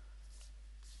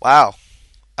 Wow.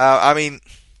 I mean,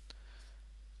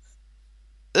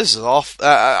 this is off.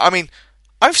 I mean,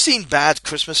 I've seen bad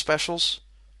Christmas specials,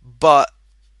 but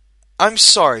I'm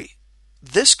sorry,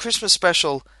 this Christmas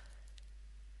special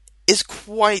is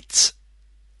quite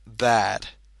bad.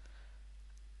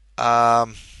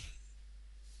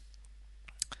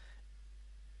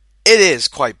 It is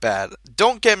quite bad.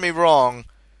 Don't get me wrong.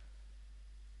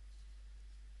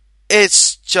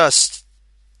 It's a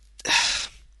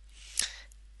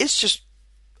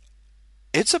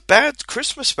bad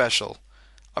Christmas special.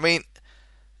 I mean,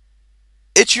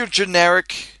 it's your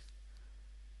generic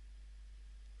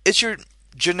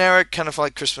kind of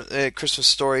like Christmas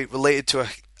story related to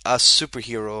a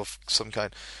superhero of some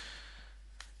kind.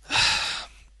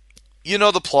 You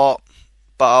know the plot,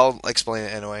 but I'll explain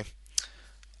it anyway.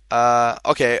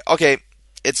 Okay.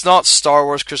 It's not Star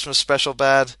Wars Christmas special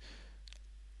bad.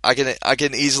 I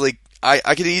can easily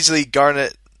garner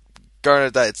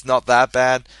that it's not that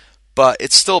bad, but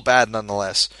it's still bad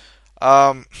nonetheless.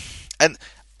 And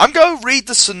I'm going to read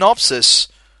the synopsis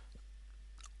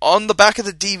on the back of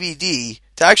the DVD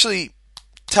to actually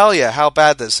tell you how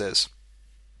bad this is.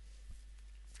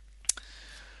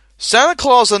 Santa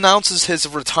Claus announces his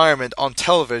retirement on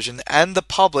television, and the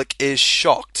public is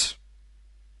shocked.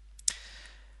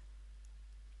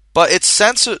 But it's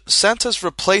Santa's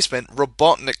replacement,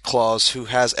 Robotnik Claus, who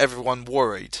has everyone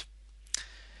worried.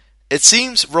 It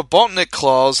seems Robotnik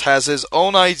Claus has his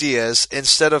own ideas.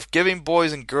 Instead of giving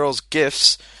boys and girls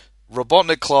gifts,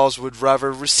 Robotnik Claus would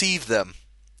rather receive them.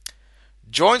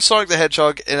 Join Sonic the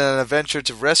Hedgehog in an adventure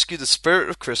to rescue the spirit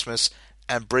of Christmas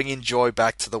and bringing joy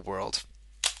back to the world.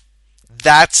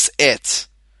 That's it.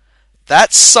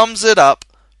 That sums it up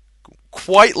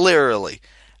quite literally.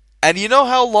 And you know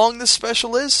how long this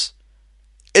special is?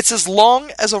 It's as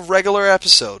long as a regular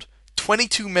episode.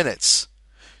 22 minutes.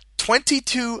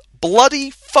 22 bloody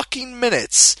fucking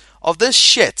minutes of this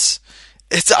shit.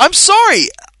 I'm sorry.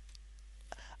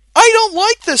 I don't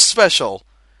like this special.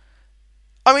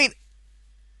 I mean,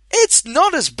 it's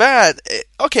not as bad.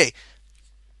 Okay.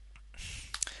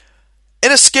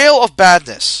 In a scale of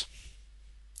badness.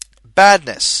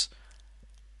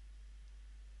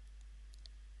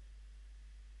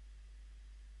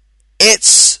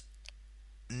 It's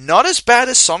not as bad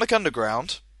as Sonic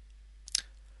Underground,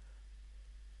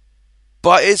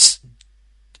 but it's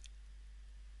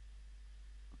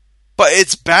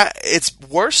bad. It's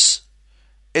worse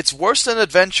it's worse than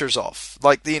Adventures of,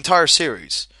 like the entire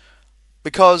series,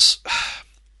 because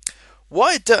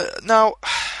now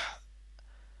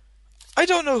I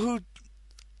don't know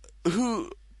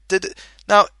who did it.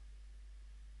 Now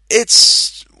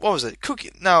it's what was it?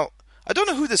 Cookie. Now I don't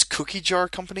know who this Cookie Jar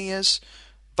company is,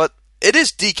 but it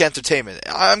is Deke Entertainment.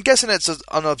 I'm guessing it's an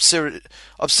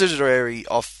subsidiary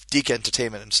of Deke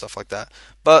Entertainment and stuff like that.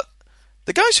 But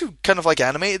the guys who kind of like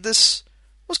animated this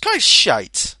was kind of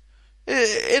shite.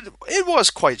 It was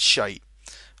quite shite.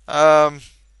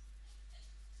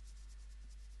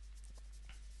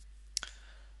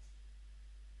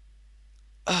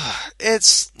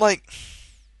 It's like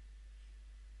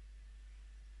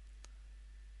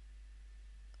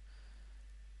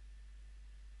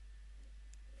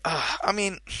I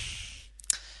mean,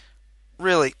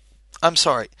 really, I'm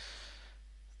sorry.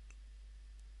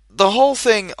 The whole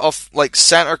thing of like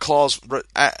Santa Claus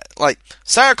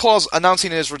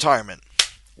announcing his retirement.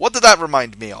 What did that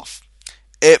remind me of?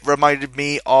 It reminded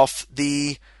me of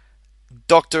the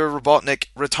Dr. Robotnik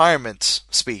retirement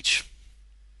speech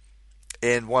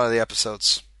in one of the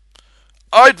episodes.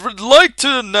 I'd like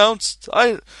to announce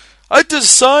I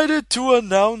decided to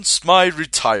announce my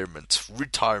retirement.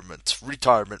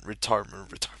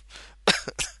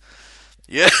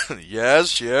 Yeah,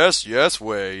 yes,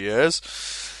 way, yes.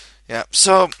 Yeah,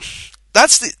 so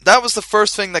that was the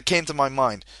first thing that came to my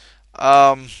mind.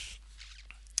 And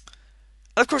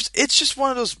of course, it's just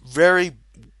one of those very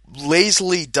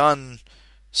lazily done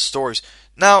stories.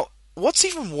 Now, what's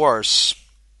even worse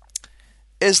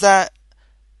is that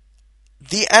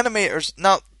the animators...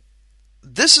 Now,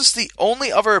 this is the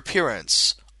only other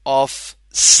appearance of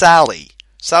Sally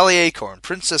Acorn,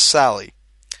 Princess Sally,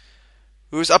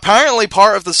 who's apparently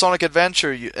part of the Sonic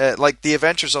Adventure, like the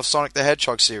Adventures of Sonic the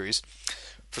Hedgehog series,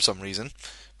 for some reason.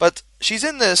 But she's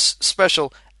in this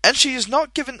special, and she is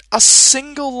not given a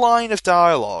single line of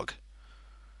dialogue.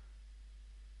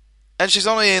 And she's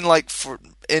only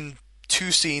in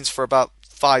two scenes for about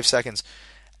 5 seconds.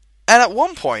 And at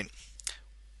one point,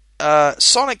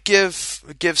 Sonic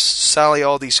gives Sally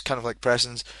all these kind of like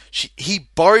presents. He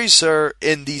buries her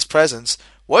in these presents.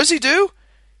 What does he do?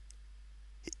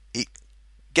 He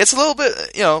gets a little bit,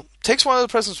 takes one of the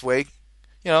presents away,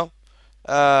 to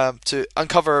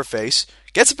uncover her face.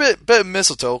 Gets a bit of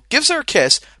mistletoe, gives her a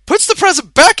kiss, puts the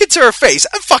present back into her face,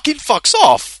 and fucking fucks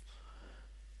off.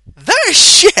 That is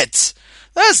shit.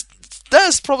 That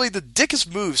is probably the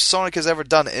dickest move Sonic has ever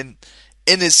done in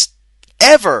his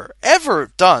ever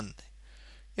done.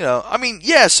 I mean,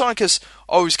 yeah, Sonic has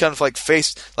always kind of like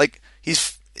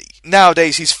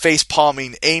nowadays he's face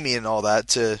palming Amy and all that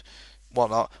to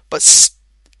whatnot, but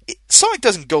Sonic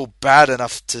doesn't go bad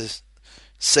enough to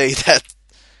say that,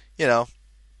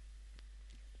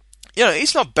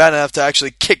 he's not bad enough to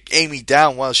actually kick Amy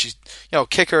down while she's,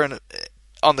 kick her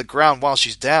on the ground while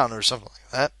she's down or something like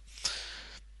that.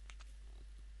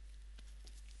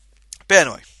 But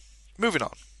anyway, moving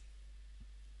on.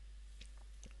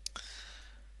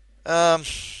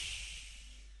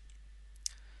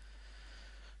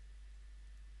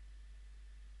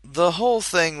 The whole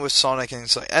thing with Sonic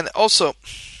and also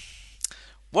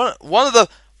one of the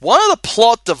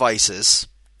plot devices,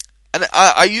 and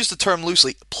I use the term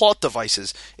loosely, plot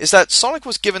devices, is that Sonic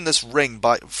was given this ring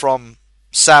from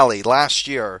Sally last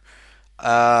year.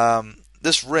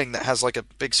 This ring that has like a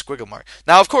big squiggle mark.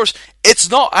 Now, of course, it's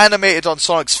not animated on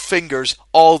Sonic's fingers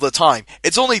all the time.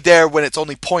 It's only there when it's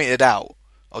only pointed out.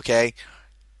 Okay?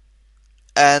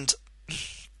 And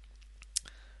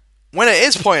when it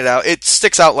is pointed out, it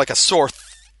sticks out like a sore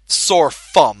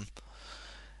thumb.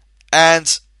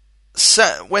 And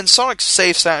when Sonic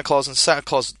saves Santa Claus and Santa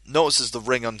Claus notices the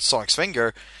ring on Sonic's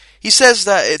finger, he says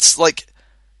that it's like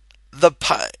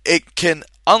it can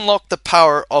unlock the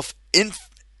power of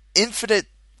infinite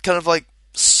kind of like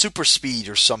super speed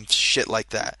or some shit like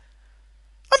that.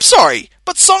 I'm sorry,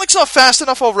 but Sonic's not fast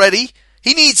enough already.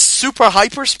 He needs super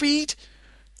hyper speed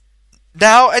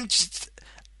now, and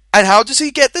how does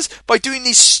he get this? By doing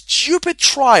these stupid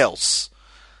trials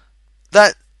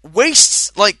that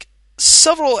wastes like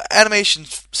several animation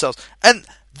cells, and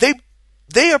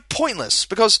they are pointless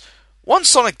because once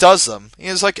Sonic does them,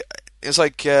 it's like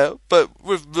but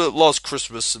we've lost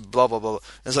Christmas and blah blah blah.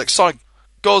 And it's like Sonic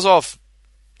goes off,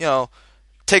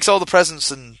 takes all the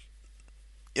presents and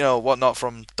whatnot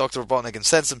from Dr. Robotnik and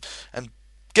sends them and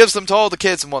gives them to all the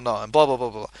kids and whatnot and blah blah blah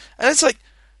blah. And it's like,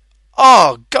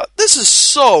 oh god, this is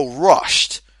so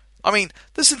rushed. I mean,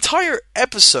 this entire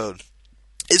episode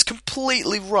is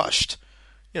completely rushed,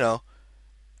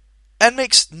 and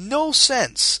makes no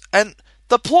sense. And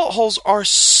the plot holes are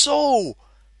so...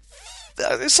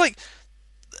 It's like...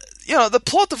 the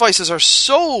plot devices are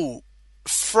so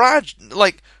fragile,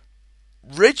 like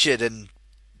rigid and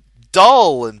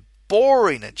dull and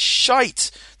boring and shite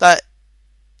that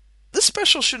this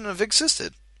special shouldn't have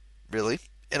existed, really,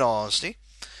 in all honesty.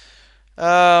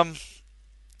 But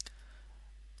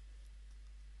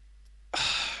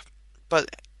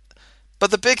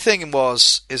the big thing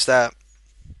is that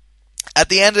at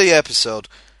the end of the episode,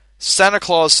 Santa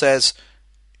Claus says,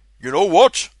 "You know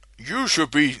what? You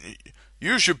should be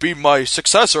my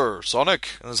successor, Sonic."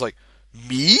 And it's like,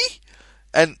 me?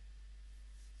 And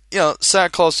Santa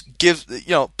Claus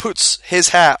puts his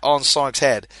hat on Sonic's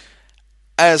head,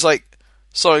 and it's like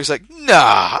Sonic's like,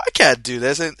 "Nah, I can't do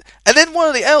this." And then one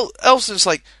of the elves just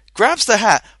like grabs the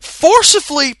hat,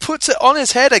 forcibly puts it on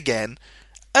his head again,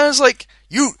 and it's like,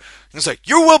 "You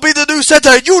will be the new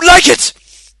Santa. And you like it?"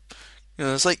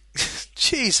 It's like,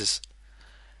 Jesus.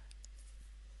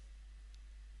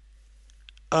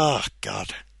 Oh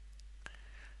God.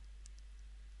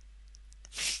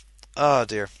 Oh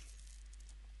dear.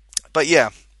 But yeah,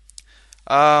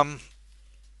 and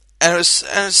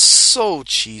it's so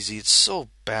cheesy. It's so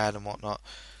bad and whatnot.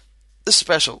 This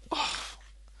special,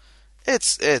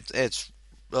 it's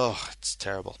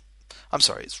terrible. I'm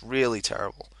sorry, it's really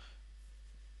terrible.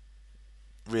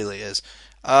 Really is.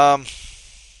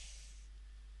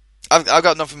 I've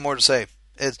got nothing more to say.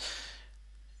 It's,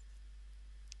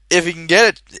 if you can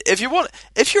get it, if you're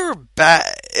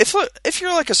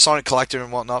like a Sonic collector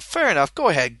and whatnot, fair enough. Go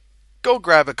ahead, go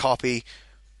grab a copy,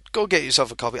 go get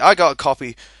yourself a copy. I got a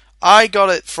copy. I got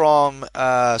it from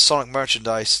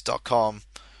SonicMerchandise.com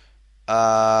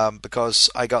because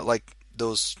I got like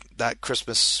that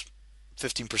Christmas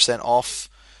 15% off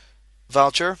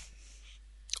voucher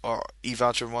or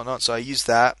e-voucher and whatnot. So I used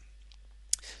that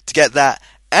to get that.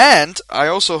 And I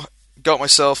also got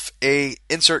myself a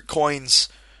insert coins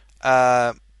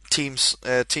Team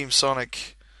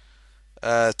Sonic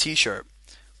t-shirt,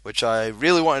 which I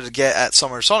really wanted to get at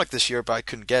Summer Sonic this year, but I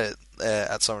couldn't get it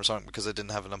at Summer Sonic because I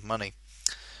didn't have enough money.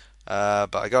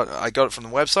 But I got it from the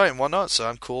website and whatnot, so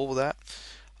I'm cool with that.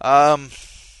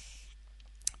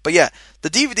 But yeah, the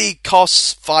DVD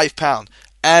costs £5,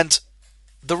 and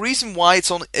the reason why it's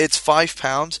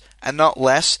 £5 and not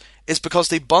less is because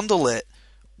they bundle it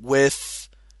with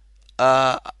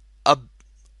an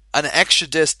extra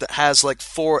disc that has like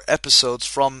 4 episodes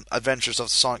from Adventures of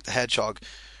Sonic the Hedgehog,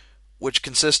 which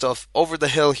consist of Over the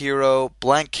Hill Hero,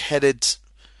 Blank-Headed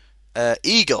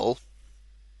Eagle,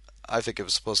 I think it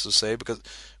was supposed to say, because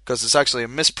it's actually a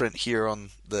misprint here on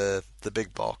the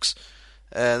big box.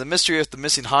 The Mystery of the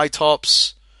Missing High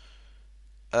Tops,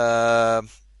 and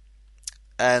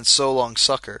So Long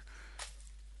Sucker.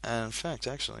 And in fact,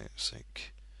 actually, it's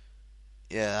like,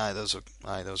 yeah, those are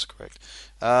correct.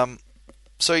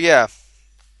 So yeah,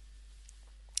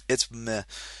 it's meh.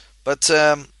 But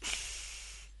yeah,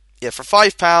 for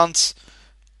 £5,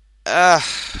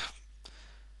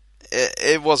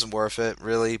 it wasn't worth it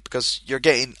really, because you're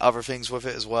getting other things with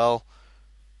it as well,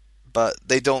 but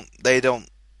they don't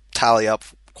tally up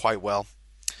quite well.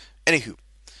 Anywho,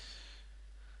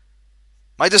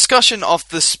 my discussion of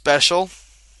this special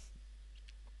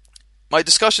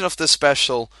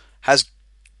has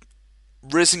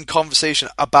risen conversation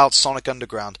about Sonic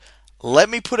Underground. Let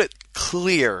me put it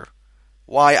clear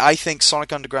why I think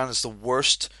Sonic Underground is the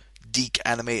worst DeK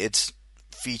animated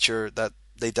feature that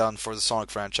they done for the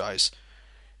Sonic franchise.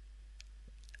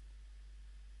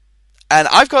 And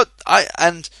I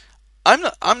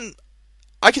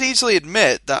can easily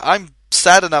admit that I'm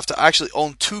sad enough to actually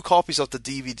own 2 copies of the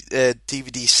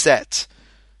DVD set.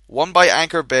 One by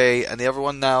Anchor Bay and the other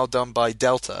one now done by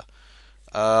Delta.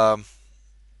 And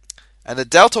the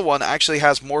Delta one actually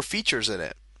has more features in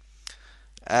it.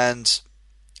 And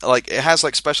like it has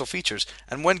like special features.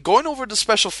 And when going over the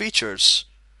special features,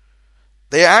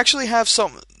 they actually have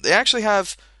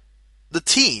the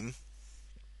team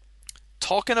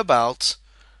talking about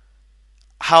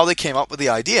how they came up with the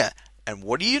idea. And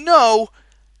what do you know?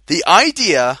 The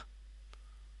idea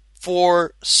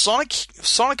for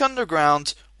Sonic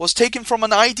Underground was taken from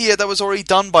an idea that was already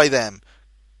done by them,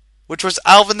 which was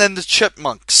Alvin and the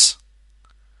Chipmunks.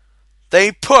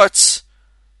 They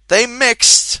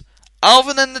mixed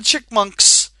Alvin and the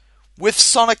Chipmunks with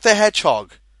Sonic the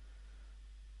Hedgehog.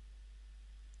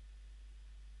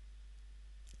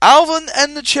 Alvin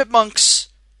and the Chipmunks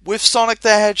with Sonic the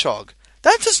Hedgehog.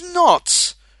 That does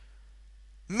not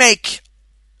make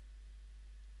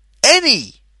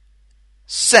any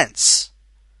sense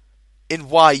in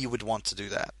why you would want to do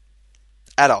that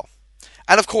at all.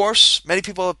 And of course, many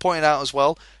people have pointed out as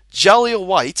well, Jaleel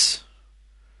White,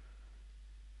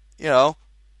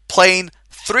 playing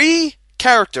 3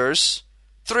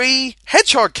 3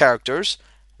 hedgehog characters,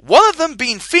 one of them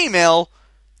being female,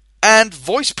 and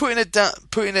voice putting it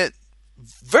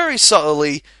very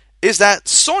subtly is that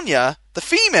Sonia, the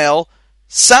female,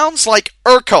 sounds like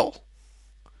Urkel.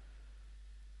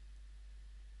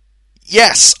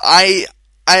 Yes, I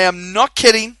am not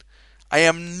kidding. I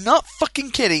am not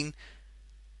fucking kidding.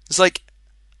 It's like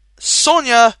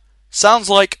Sonia sounds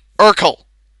like Urkel.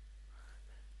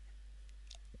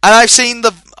 And I've seen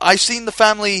the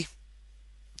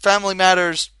Family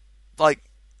Matters like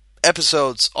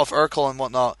episodes of Urkel and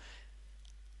whatnot,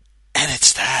 and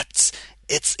it's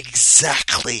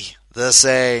exactly the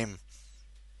same.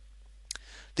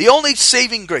 The only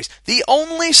saving grace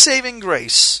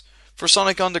for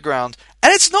Sonic Underground,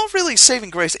 and it's not really saving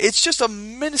grace, it's just a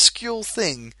minuscule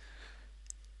thing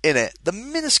in it. The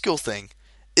minuscule thing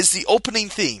is the opening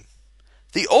theme.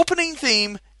 The opening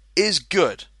theme is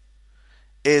good.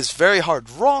 It is very hard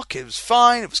rock. It was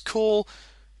fine. It was cool.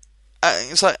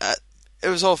 It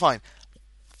was all fine.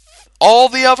 All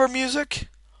the other music,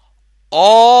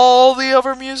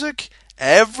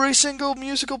 every single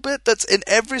musical bit that's in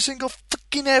every single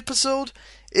fucking episode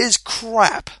is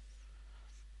crap.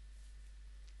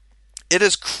 It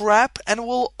is crap and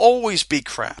will always be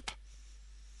crap.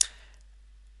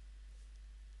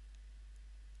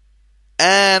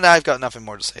 And I've got nothing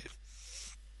more to say.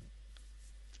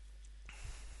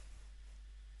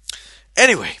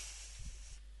 Anyway.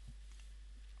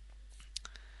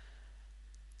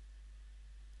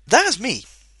 That is me.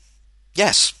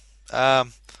 Yes.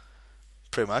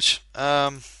 Pretty much.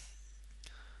 And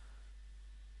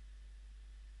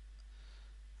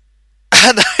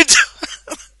I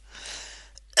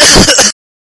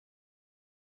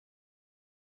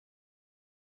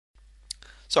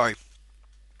Sorry,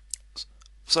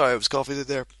 I was coughing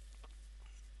there.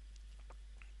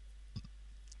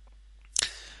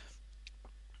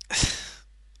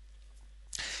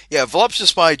 Yeah, Voluptuous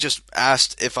Spy just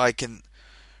asked if I can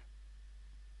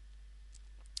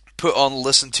put on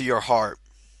Listen to Your Heart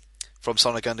from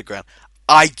Sonic Underground.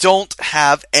 I don't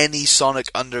have any Sonic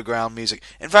Underground music.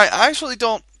 In fact, I actually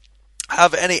don't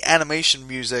have any animation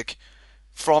music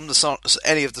from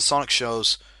any of the Sonic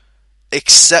shows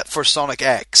except for Sonic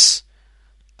X.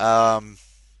 I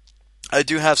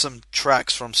do have some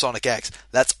tracks from Sonic X.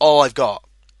 That's all I've got.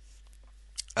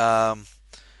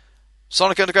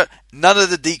 Sonic Underground, none of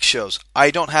the Deke shows.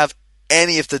 I don't have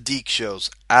any of the Deke shows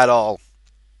at all.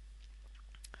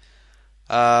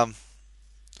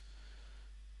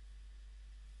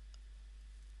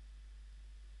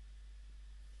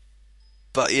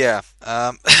 But yeah.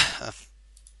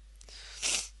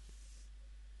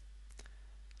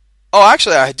 Oh,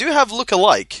 actually, I do have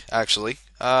Look-alike, actually,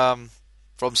 from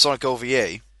Sonic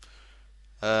OVA.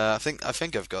 I think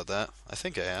I've got that. I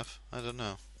think I have. I don't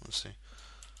know. Let's see.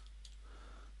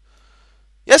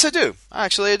 Yes, I do.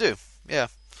 Actually, I do. Yeah.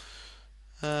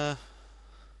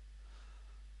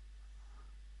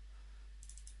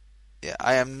 Yeah,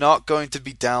 I am not going to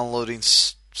be downloading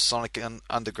Sonic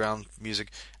Underground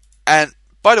music. And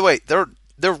by the way, they're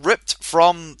ripped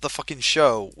from the fucking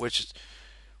show, which is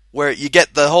where you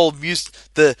get the whole music,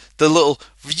 the little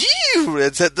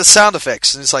the sound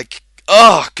effects, and it's like,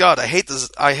 oh god, I hate this.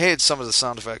 I hate some of the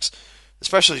sound effects,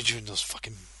 especially during those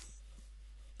fucking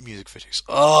music videos.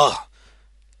 Oh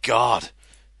god.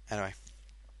 Anyway,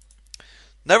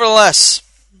 nevertheless,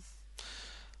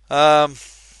 I'm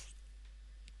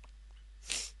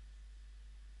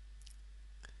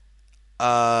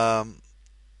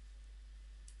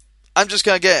just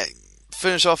gonna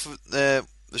finish off the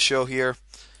show here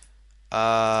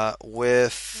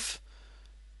with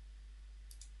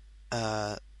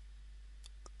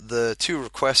the 2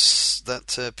 requests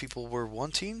that people were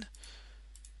wanting.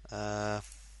 Of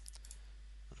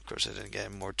course, I didn't get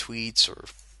any more tweets or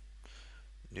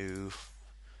new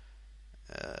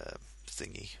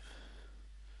thingy.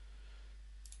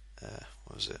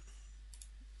 What was it?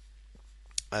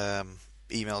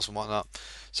 Emails and whatnot.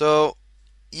 So,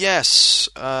 yes,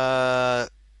 to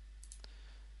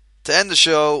end the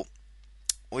show,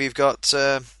 we've got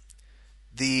the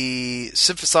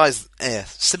sympathize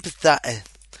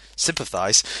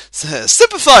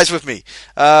with me.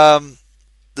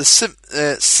 The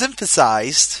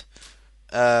synthesized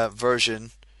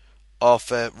version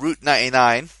of Route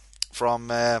 99 from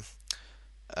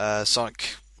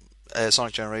Sonic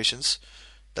Generations.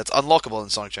 That's unlockable in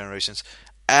Sonic Generations,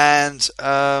 and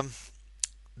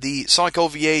the Sonic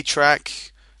OVA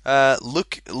track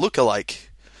Look-alike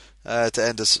to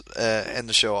end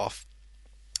the show off.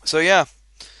 So yeah,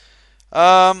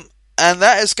 and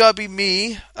that has got to be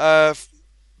me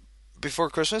before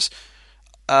Christmas.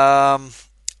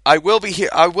 I will be here.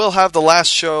 I will have the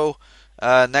last show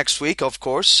next week, of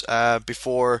course,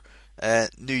 before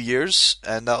New Year's,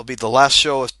 and that'll be the last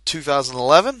show of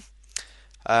 2011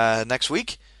 next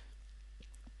week.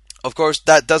 Of course,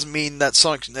 that doesn't mean that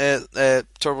Sonic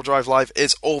Turbo Drive Live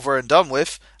is over and done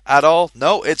with at all.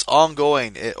 No, it's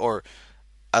ongoing, or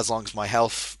as long as my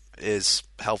health is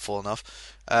helpful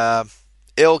enough.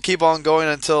 It'll keep on going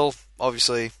until,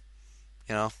 obviously,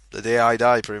 the day I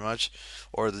die, pretty much,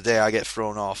 or the day I get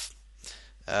thrown off.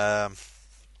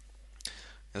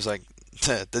 It's like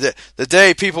the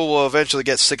day people will eventually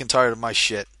get sick and tired of my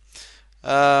shit.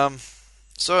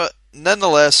 So,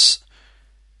 nonetheless,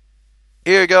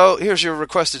 here you go. Here's your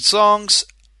requested songs.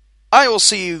 I will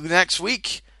see you next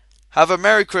week. Have a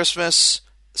Merry Christmas,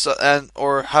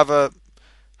 or have a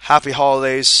Happy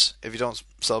Holidays if you don't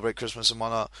celebrate Christmas and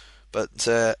whatnot. But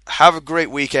have a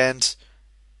great weekend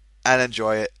and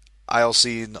enjoy it. I'll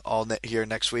see you all here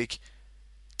next week.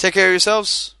 Take care of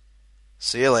yourselves.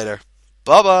 See you later.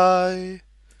 Bye-bye.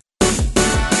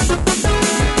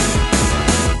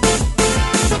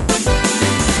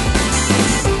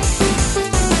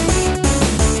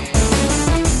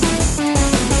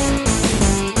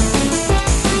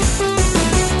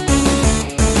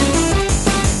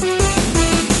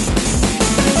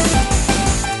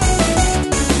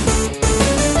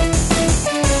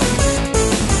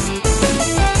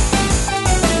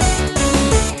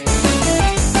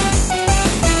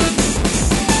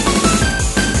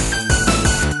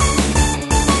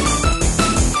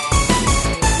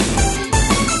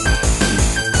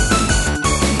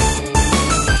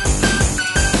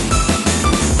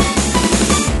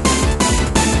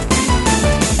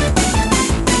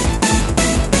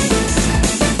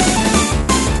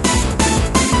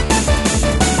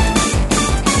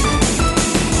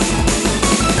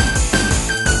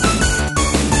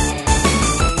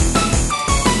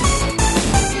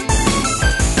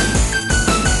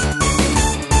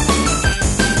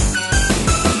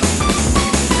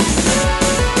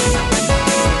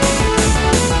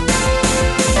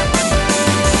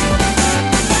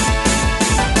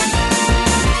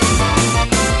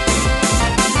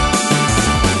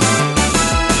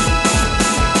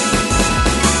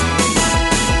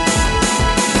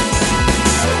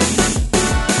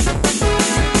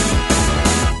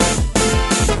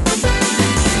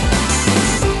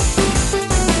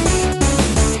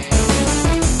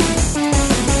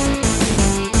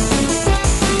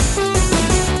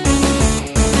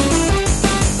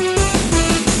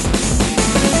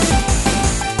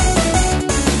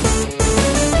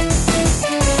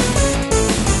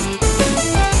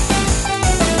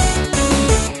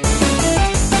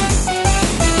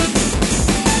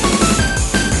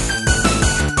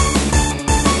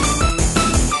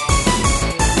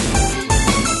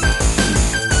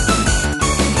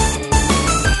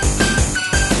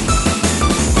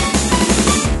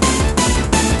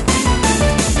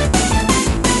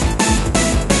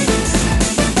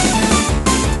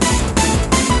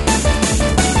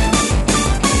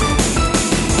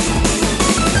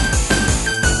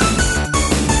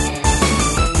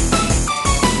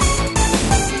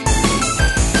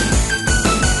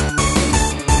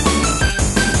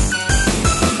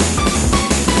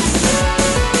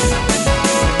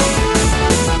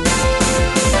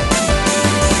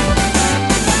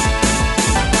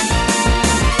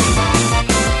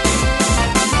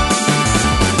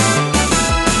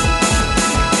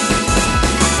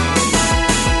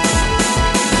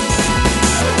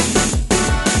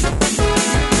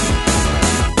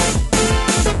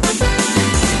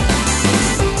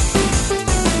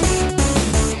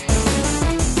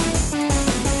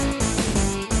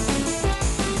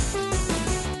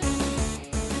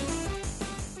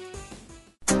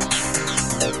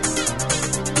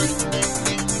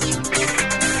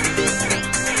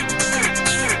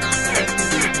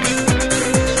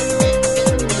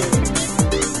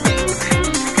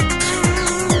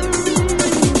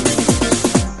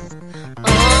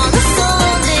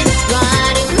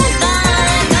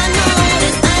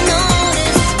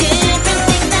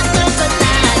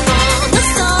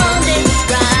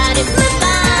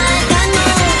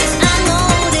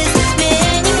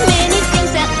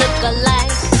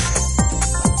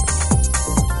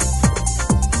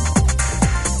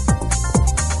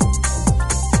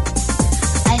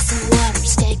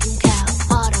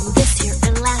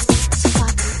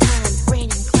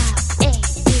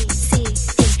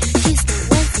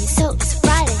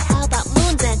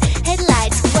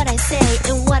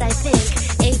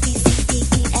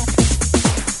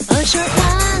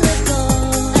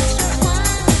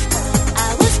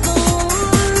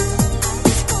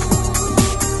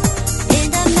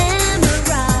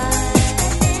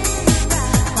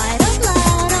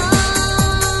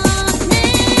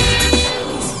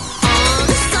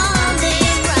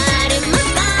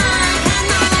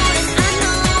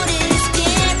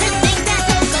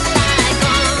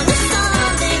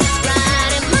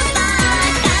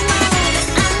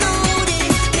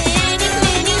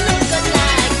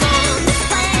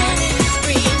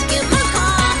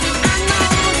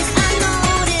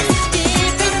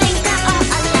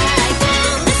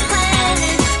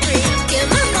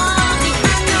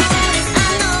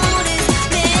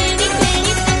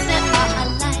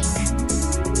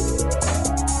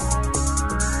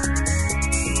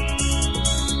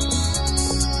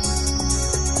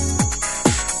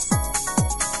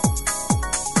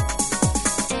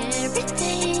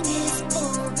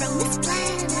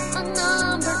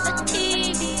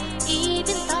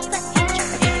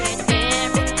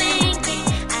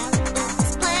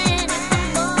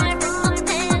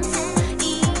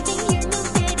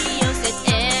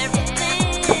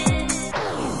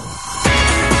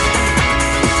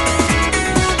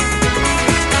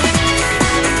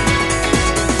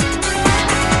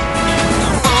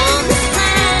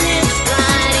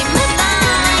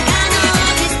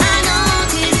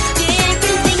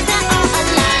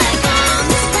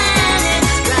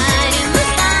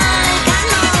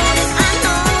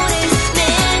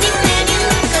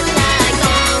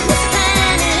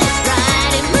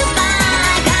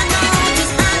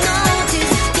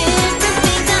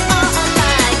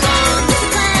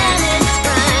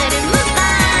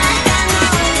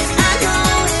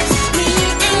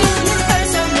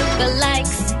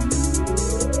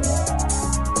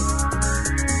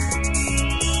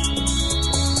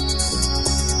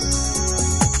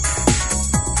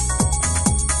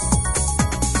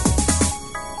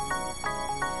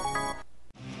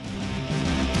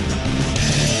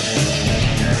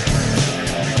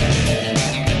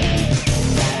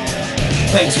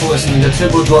 Thanks for listening to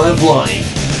Turbo Drive Live.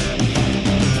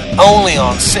 Only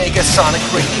on Sega Sonic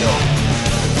Radio.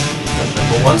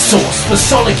 The #1 source for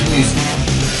Sonic music.